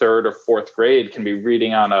in 3rd or 4th grade can be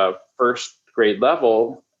reading on a 1st grade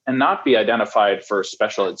level and not be identified for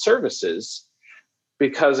special ed services,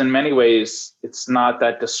 because in many ways it's not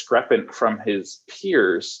that discrepant from his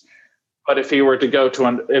peers. But if he were to go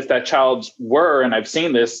to if that child were, and I've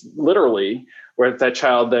seen this literally, where if that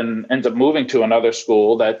child then ends up moving to another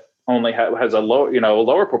school that only has a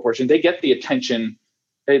lower proportion, they get the attention,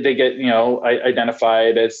 they get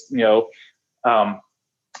identified as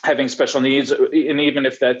having special needs, and even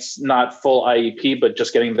if that's not full IEP, but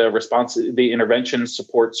just getting the intervention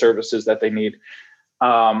support services that they need.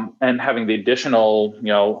 and having the additional,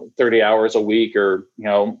 30 hours a week or,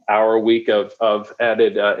 hour a week of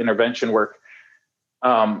added intervention work,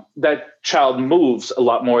 that child moves a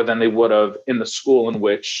lot more than they would have in the school in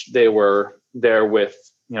which they were there with,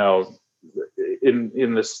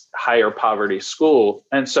 in this higher poverty school.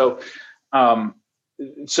 And so,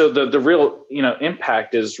 the real,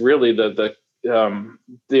 impact is really the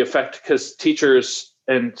effect, because teachers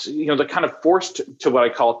and, they're kind of forced to what I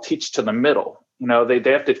call teach to the middle. They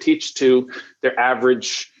have to teach to their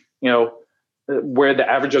average, where the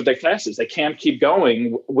average of their classes. They can't keep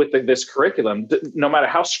going with this curriculum, no matter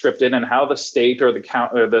how scripted and how the state or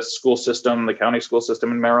the school system, the county school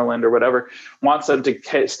system in Maryland or whatever, wants them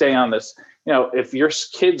to stay on this. If your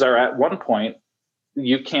kids are at one point,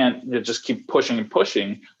 you can't just keep pushing and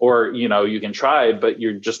pushing, or, you can try, but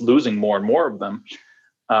you're just losing more and more of them.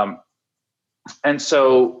 And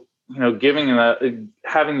so,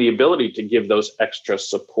 having the ability to give those extra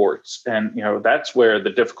supports, and, that's where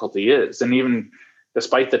the difficulty is. And even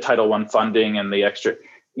despite the Title I funding and the extra,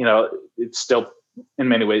 it's still in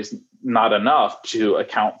many ways not enough to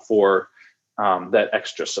account for that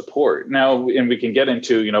extra support. Now, and we can get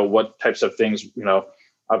into, what types of things,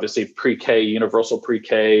 obviously pre-K, universal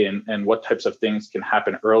pre-K, and what types of things can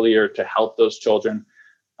happen earlier to help those children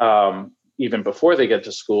even before they get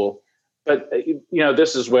to school. But,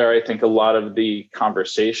 this is where I think a lot of the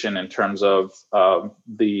conversation in terms of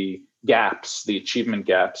the gaps, the achievement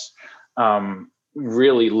gaps,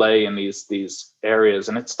 really lay in these areas.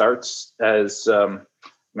 And it starts, as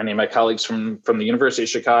many of my colleagues from the University of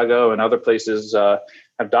Chicago and other places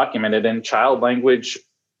have documented, in child language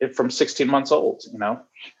from 16 months old,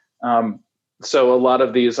 So a lot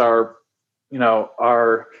of these are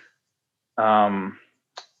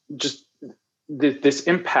just this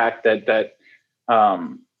impact that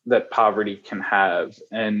poverty can have.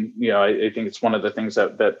 And, I think it's one of the things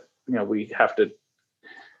that we have to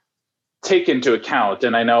take into account.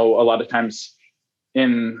 And I know a lot of times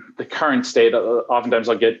in the current state, oftentimes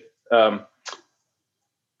I'll get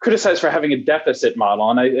criticized for having a deficit model.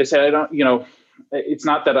 And I say, I don't, it's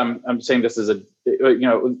not that I'm saying this is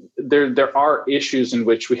there are issues in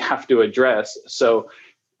which we have to address. So,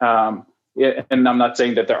 and I'm not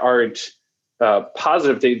saying that there aren't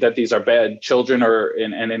positive things, that these are bad children or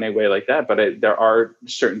in any way like that, but there are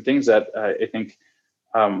certain things that I think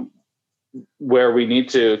where we need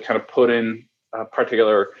to kind of put in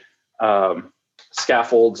particular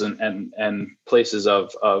scaffolds and places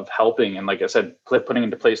of helping. And like I said, putting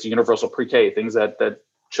into place universal pre-K, things that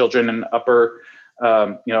children in upper,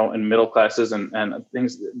 in middle classes and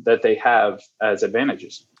things that they have as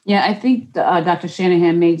advantages. Yeah, I think Dr.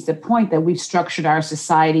 Shanahan makes the point that we've structured our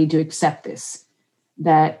society to accept this,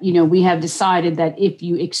 that, we have decided that if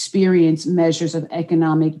you experience measures of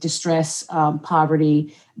economic distress,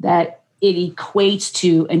 poverty, that it equates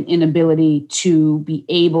to an inability to be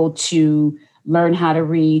able to learn how to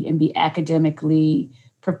read and be academically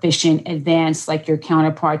proficient, advanced, like your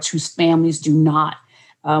counterparts whose families do not.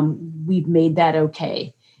 We've made that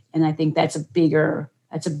okay. And I think that's a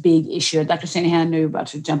big issue. Dr. Shanahan, I know you're about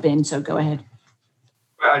to jump in, so go ahead.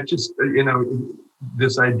 I just,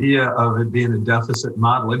 this idea of it being a deficit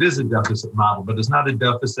model, it is a deficit model, but it's not a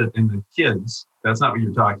deficit in the kids. That's not what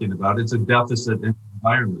you're talking about. It's a deficit in the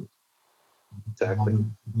environment.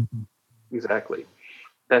 Exactly.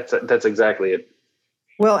 That's exactly it.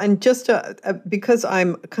 Well, and just because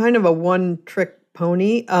I'm kind of a one-trick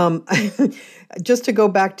pony, just to go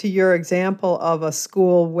back to your example of a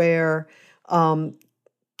school where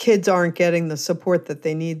kids aren't getting the support that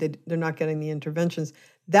they need, they're not getting the interventions.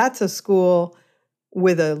 That's a school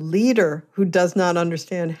with a leader who does not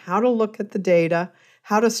understand how to look at the data,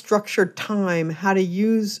 how to structure time, how to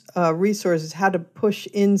use resources, how to push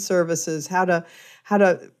in services, how to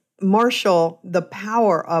marshal the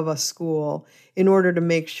power of a school in order to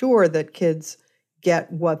make sure that kids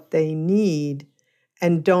get what they need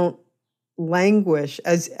and don't languish.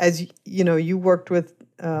 As you worked with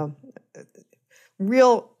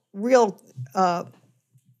real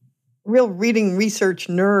reading research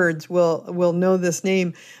nerds will know this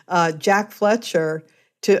name, Jack Fletcher,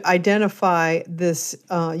 to identify this.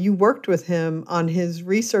 You worked with him on his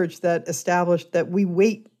research that established that we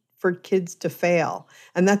wait for kids to fail.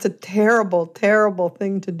 And that's a terrible, terrible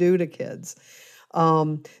thing to do to kids.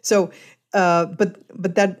 But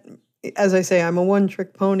that, as I say, I'm a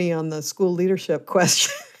one-trick pony on the school leadership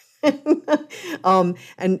question. And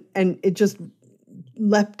it just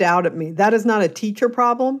leapt out at me. That is not a teacher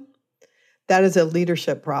problem. That is a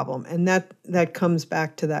leadership problem. And that comes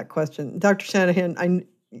back to that question. Dr. Shanahan,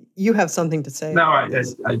 you have something to say. No, I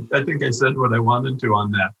think I said what I wanted to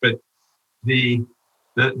on that. But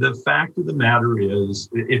The fact of the matter is,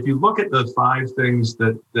 if you look at the 5 things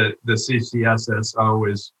that the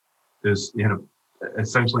CCSSO is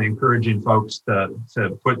essentially encouraging folks to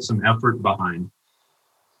put some effort behind,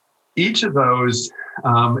 each of those,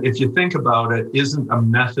 if you think about it, isn't a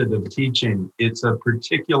method of teaching. It's a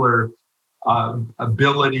particular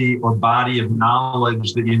ability or body of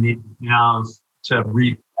knowledge that you need to have to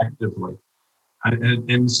read effectively.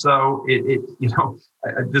 And so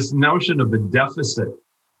this notion of a deficit,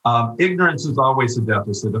 ignorance is always a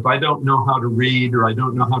deficit. If I don't know how to read, or I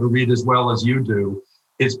don't know how to read as well as you do,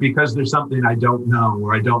 it's because there's something I don't know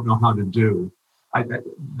or I don't know how to do.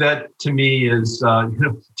 That to me is,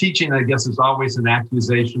 teaching, I guess, is always an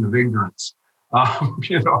accusation of ignorance. I'm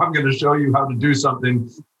going to show you how to do something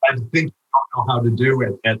I think you don't know how to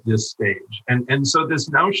do at this stage. And so this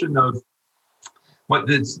notion of what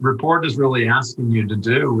this report is really asking you to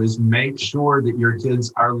do is make sure that your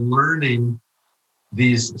kids are learning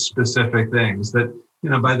these specific things, that,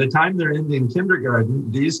 by the time they're in kindergarten,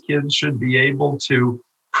 these kids should be able to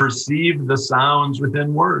perceive the sounds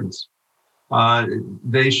within words.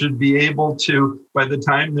 They should be able to, by the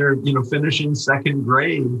time they're, finishing 2nd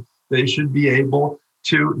grade, they should be able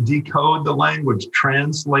to decode the language,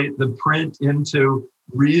 translate the print into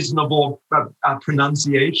reasonable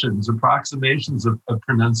pronunciations, approximations of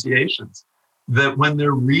pronunciations. That when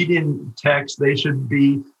they're reading text, they should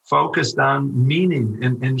be focused on meaning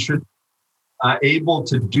and should able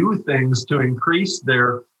to do things to increase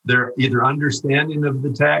their either understanding of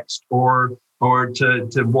the text or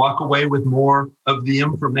to walk away with more of the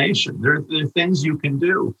information. There are things you can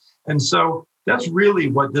do. And so that's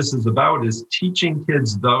really what this is about, is teaching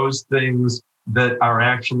kids those things that are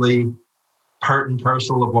actually part and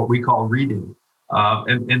parcel of what we call reading.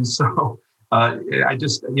 So I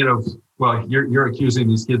just, well, you're accusing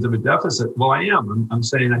these kids of a deficit. Well, I am. I'm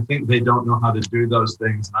saying I think they don't know how to do those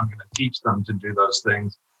things, and I'm going to teach them to do those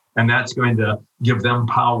things. And that's going to give them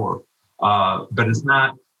power. But it's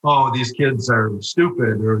not, these kids are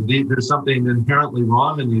stupid, or there's something inherently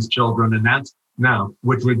wrong in these children. And that's, no,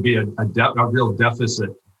 which would be a real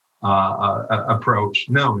deficit approach.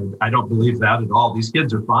 No, I don't believe that at all. These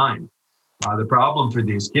kids are fine. The problem for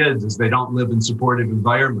these kids is they don't live in supportive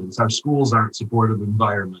environments. Our schools aren't supportive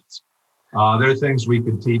environments. There are things we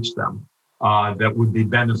could teach them that would be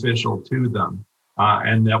beneficial to them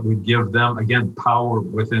and that would give them, again, power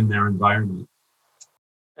within their environment.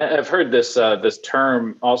 I've heard this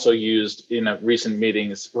term also used in recent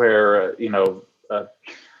meetings where,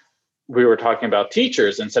 we were talking about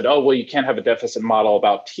teachers and said, you can't have a deficit model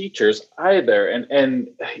about teachers either. And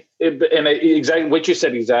exactly what you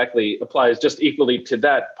said exactly applies just equally to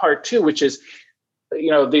that part too, which is,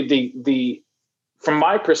 from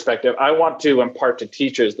my perspective, I want to impart to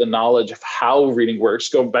teachers the knowledge of how reading works,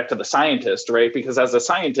 go back to the scientist, right? Because as a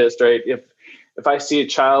scientist, right, if I see a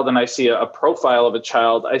child and I see a profile of a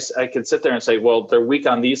child, I can sit there and say, well, they're weak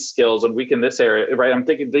on these skills and weak in this area, right? I'm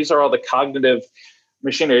thinking these are all the cognitive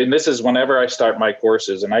machinery. And this is whenever I start my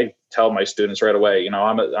courses, and I tell my students right away,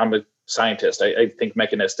 I'm a scientist. I think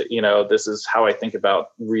mechanistic, this is how I think about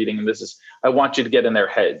reading. And I want you to get in their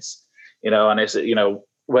heads, and I said,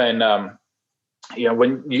 when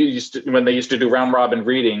they used to do round robin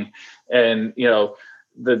reading, and,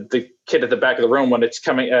 the kid at the back of the room, when it's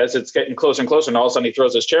getting closer and closer, and all of a sudden he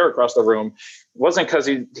throws his chair across the room, it wasn't because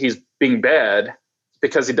he's being bad,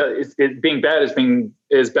 because being bad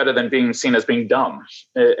is better than being seen as being dumb.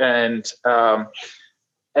 And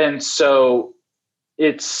so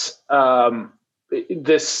it's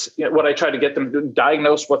this, what I try to get them to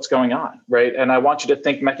diagnose what's going on, right? And I want you to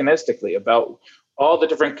think mechanistically about all the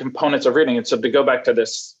different components of reading. And so to go back to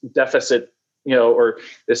this deficit, or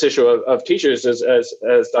this issue of teachers, as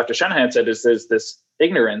Dr. Shanahan said, is this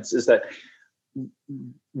ignorance, is that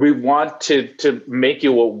we want to make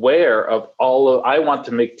you aware of I want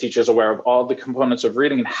to make teachers aware of all the components of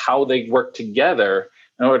reading and how they work together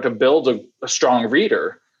in order to build a strong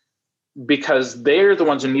reader, because they're the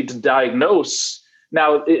ones who need to diagnose.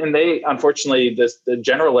 Now, and they, unfortunately, the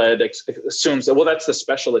general ed assumes that, that's the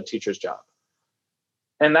special ed teacher's job.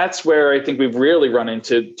 And that's where I think we've really run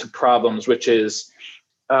into problems, which is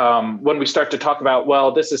when we start to talk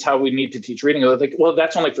about, this is how we need to teach reading. They're like,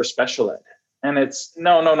 that's only for special ed. And it's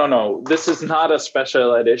no. This is not a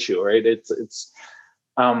special ed issue, right?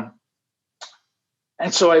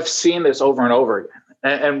 And so I've seen this over and over again.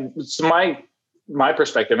 And it's my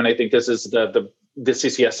perspective, and I think this is the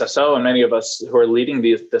CCSSO and many of us who are leading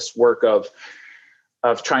this work of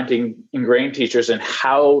trying to ingrain teachers in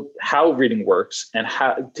how reading works, and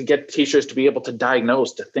how to get teachers to be able to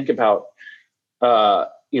diagnose, to think about,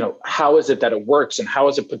 how is it that it works, and how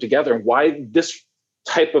is it put together, and why this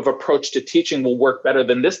type of approach to teaching will work better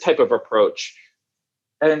than this type of approach.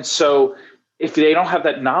 And so if they don't have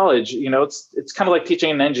that knowledge, it's kind of like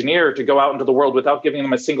teaching an engineer to go out into the world without giving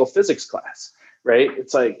them a single physics class, right?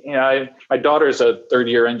 It's like, my daughter's a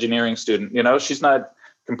third-year engineering student. She's not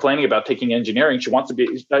complaining about taking engineering. She wants to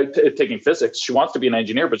be taking physics. She wants to be an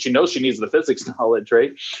engineer, but she knows she needs the physics knowledge,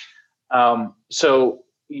 right? So,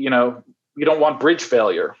 you don't want bridge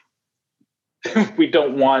failure. We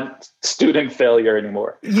don't want student failure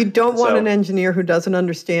anymore. You don't want an engineer who doesn't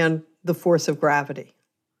understand the force of gravity.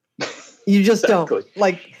 You just Exactly.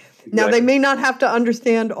 don't. Now they may not have to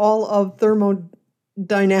understand all of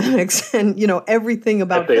thermodynamics and, everything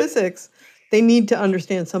about physics. They need to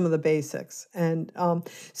understand some of the basics. And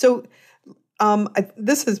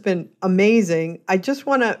this has been amazing. I just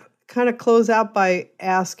want to kind of close out by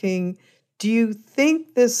asking, do you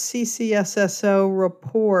think this CCSSO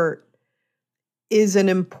report is an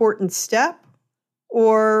important step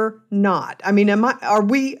or not? I mean, are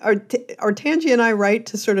Tanji and I right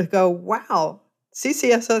to sort of go, wow,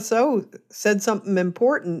 CCSSO said something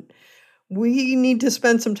important. We need to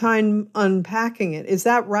spend some time unpacking it. Is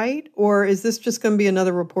that right? Or is this just going to be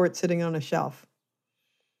another report sitting on a shelf?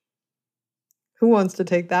 Who wants to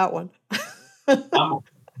take that one? I've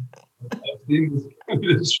seen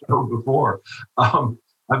this show before.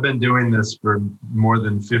 I've been doing this for more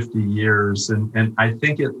than 50 years, and I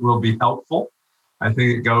think it will be helpful. I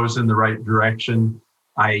think it goes in the right direction.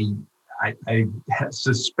 I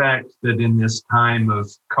suspect that in this time of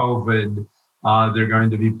COVID, there are going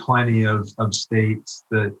to be plenty of states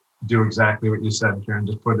that do exactly what you said, Karen,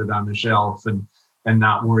 just put it on the shelf and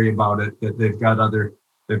not worry about it, that they've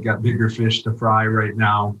got bigger fish to fry right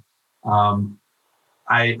now.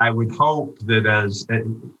 I would hope that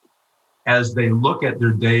as they look at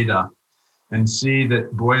their data and see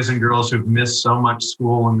that boys and girls who've missed so much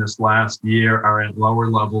school in this last year are at lower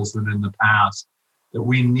levels than in the past, that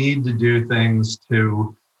we need to do things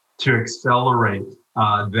to accelerate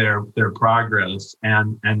their progress.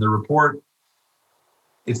 And the report,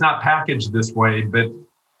 it's not packaged this way, but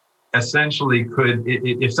essentially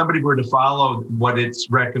if somebody were to follow what it's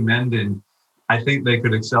recommending, I think they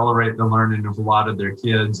could accelerate the learning of a lot of their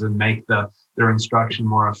kids and make their instruction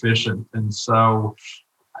more efficient. And so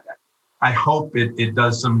I hope it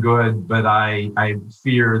does some good, but I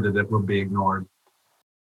fear that it will be ignored.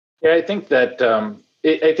 Yeah, I think that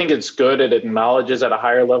I think it's good. It acknowledges at a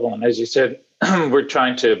higher level. And as you said, we're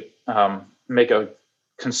trying to make a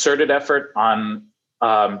concerted effort on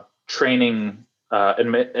training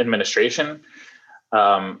administration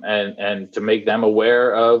and to make them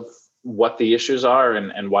aware of what the issues are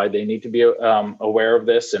and why they need to be aware of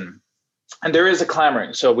this. And there is a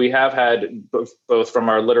clamoring. So we have had both from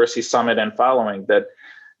our literacy summit and following that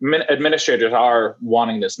administrators are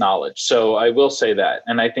wanting this knowledge. So I will say that.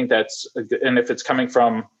 And I think and if it's coming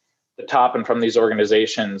from the top and from these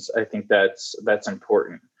organizations, I think that's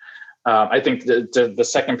important. I think the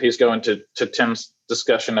second piece going to Tim's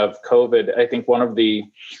discussion of COVID, I think one of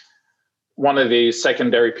the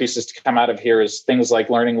secondary pieces to come out of here is things like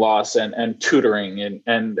learning loss and tutoring.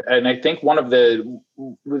 And I think one of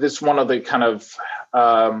the kind of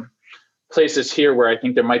places here where I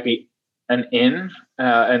think there might be an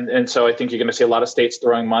and so I think you're going to see a lot of states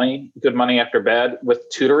throwing good money after bad with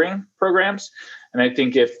tutoring programs. And I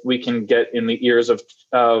think if we can get in the ears of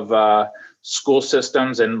school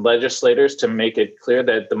systems and legislators to make it clear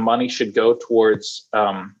that the money should go towards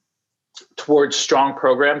strong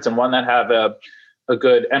programs and one that have a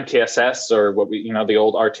good MTSS or what the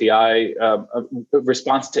old RTI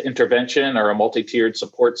response to intervention or a multi-tiered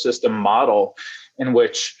support system model in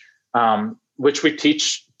which we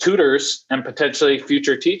teach tutors and potentially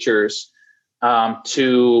future teachers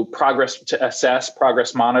to assess,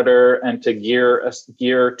 progress monitor, and to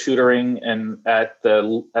gear tutoring and at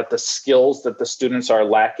the skills that the students are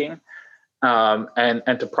lacking.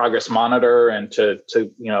 And to progress monitor and to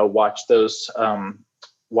watch those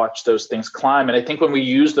things climb. And I think when we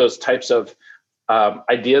use those types of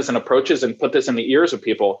ideas and approaches and put this in the ears of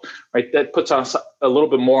people, right, that puts us a little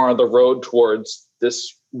bit more on the road towards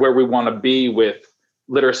this where we want to be with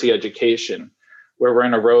literacy education, where we're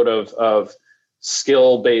in a road of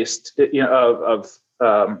skill-based,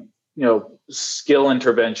 skill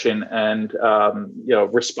intervention and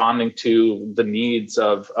responding to the needs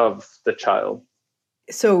of the child.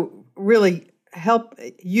 So really help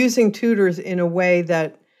using tutors in a way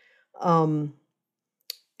that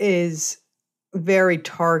is very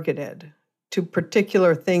targeted to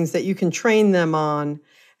particular things that you can train them on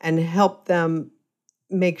and help them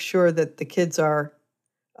make sure that the kids are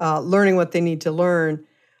learning what they need to learn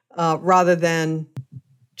rather than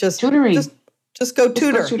just tutoring. Just go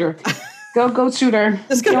tutor. Just go tutor. Go tutor.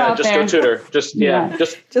 Just go out there. Go tutor. Just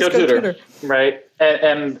go tutor. Right.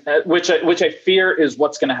 And which I fear is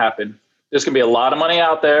what's going to happen. There's going to be a lot of money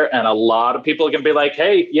out there, and a lot of people are going to be like,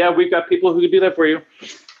 hey, yeah, we've got people who can do that for you.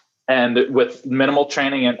 And with minimal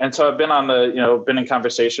training. And so I've been been in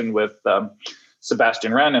conversation with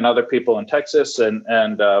Sebastian Wren and other people in Texas, and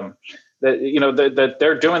that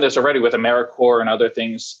they're doing this already with AmeriCorps and other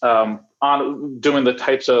things, on doing the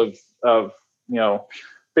types of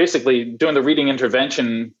basically doing the reading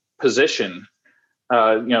intervention position,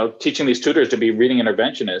 teaching these tutors to be reading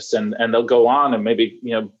interventionists, and they'll go on and maybe,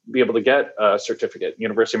 be able to get a certificate.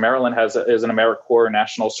 University of Maryland is an AmeriCorps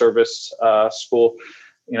national service school,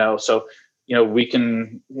 so, we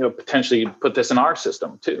can, potentially put this in our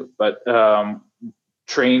system too, but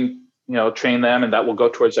train them, and that will go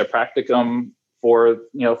towards their practicum for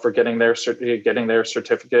getting their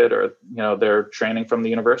certificate or, their training from the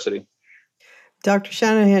university. Dr.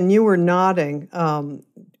 Shanahan, you were nodding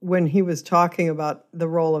when he was talking about the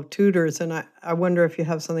role of tutors, and I wonder if you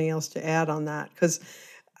have something else to add on that, because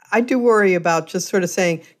I do worry about just sort of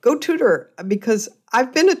saying, go tutor, because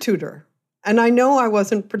I've been a tutor, and I know I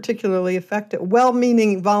wasn't particularly effective.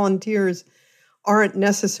 Well-meaning volunteers aren't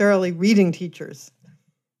necessarily reading teachers.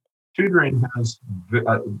 Tutoring has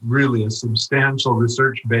really a substantial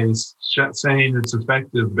research base saying it's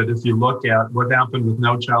effective, but if you look at what happened with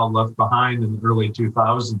No Child Left Behind in the early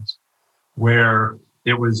 2000s, where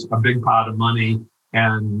it was a big pot of money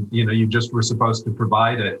and you just were supposed to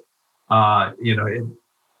provide it,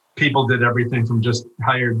 people did everything from just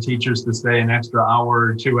hired teachers to stay an extra hour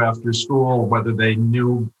or two after school, whether they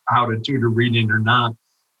knew how to tutor reading or not,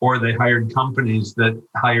 or they hired companies that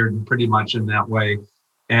hired pretty much in that way.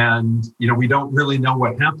 And, we don't really know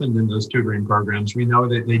what happened in those tutoring programs. We know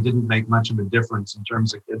that they didn't make much of a difference in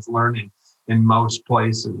terms of kids learning in most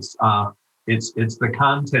places. It's the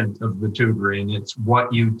content of the tutoring. It's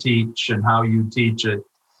what you teach and how you teach it.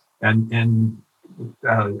 And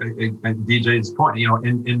DJ's point,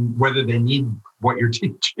 and whether they need what you're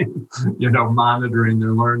teaching, monitoring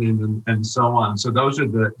their learning and so on. So those are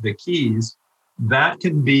the keys. That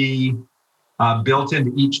can be built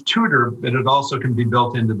into each tutor, but it also can be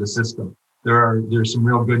built into the system. There's some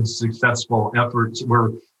real good successful efforts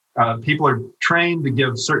where people are trained to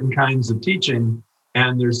give certain kinds of teaching,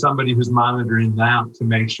 and there's somebody who's monitoring that to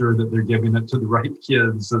make sure that they're giving it to the right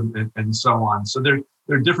kids and so on. So there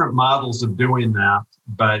are different models of doing that,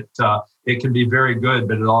 but it can be very good,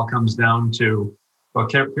 but it all comes down to, well,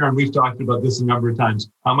 Karen, we've talked about this a number of times,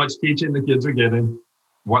 how much teaching the kids are getting,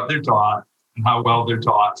 what they're taught, and how well they're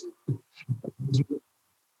taught.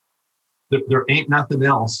 There ain't nothing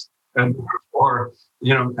else. Or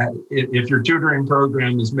if your tutoring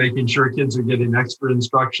program is making sure kids are getting extra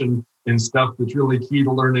instruction in stuff that's really key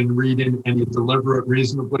to learning reading, and you deliver it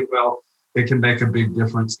reasonably well, it can make a big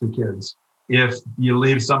difference to kids. If you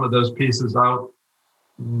leave some of those pieces out,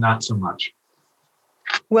 not so much.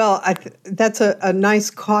 Well, that's a nice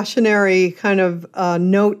cautionary kind of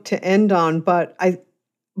note to end on, but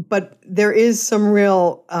there is some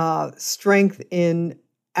real strength in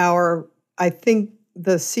I think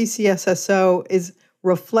the CCSSO is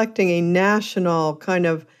reflecting a national kind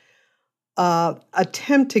of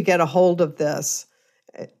attempt to get a hold of this.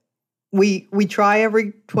 We try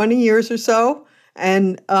every 20 years or so,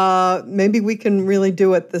 and maybe we can really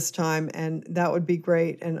do it this time, and that would be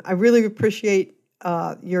great. And I really appreciate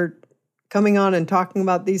your coming on and talking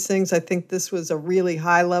about these things. I think this was a really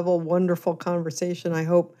high-level, wonderful conversation. I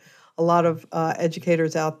hope a lot of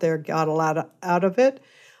educators out there got a lot out of it.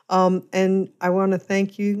 And I want to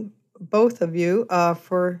thank you, both of you,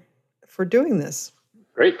 for doing this.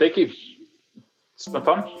 Great, thank you. It's been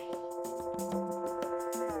fun.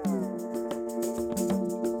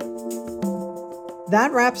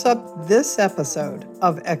 That wraps up this episode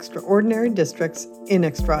of Extraordinary Districts in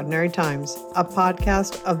Extraordinary Times, a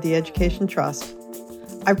podcast of the Education Trust.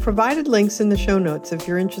 I've provided links in the show notes if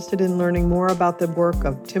you're interested in learning more about the work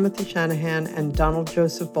of Timothy Shanahan and Donald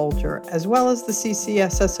Joseph Bolger, as well as the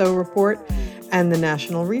CCSSO report and the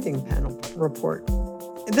National Reading Panel report.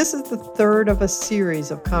 This is the third of a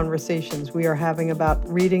series of conversations we are having about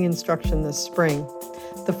reading instruction this spring.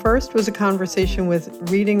 The first was a conversation with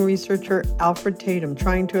reading researcher Alfred Tatum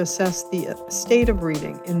trying to assess the state of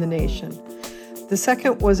reading in the nation. The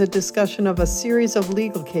second was a discussion of a series of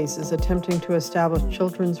legal cases attempting to establish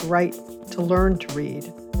children's right to learn to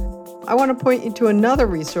read. I want to point you to another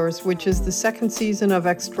resource, which is the second season of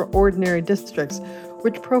Extraordinary Districts,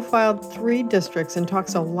 which profiled 3 districts and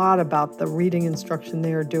talks a lot about the reading instruction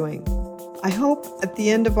they are doing. I hope at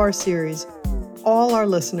the end of our series, all our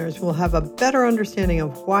listeners will have a better understanding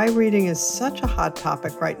of why reading is such a hot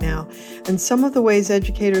topic right now and some of the ways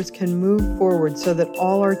educators can move forward so that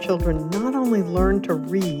all our children not only learn to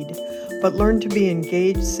read, but learn to be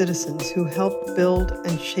engaged citizens who help build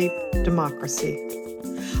and shape democracy.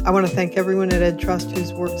 I want to thank everyone at EdTrust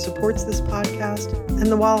whose work supports this podcast and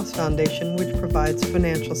the Wallace Foundation, which provides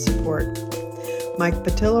financial support. Mike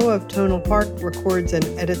Patillo of Tonal Park records and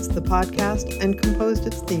edits the podcast and composed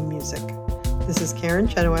its theme music. This is Karen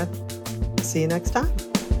Chenoweth. See you next time.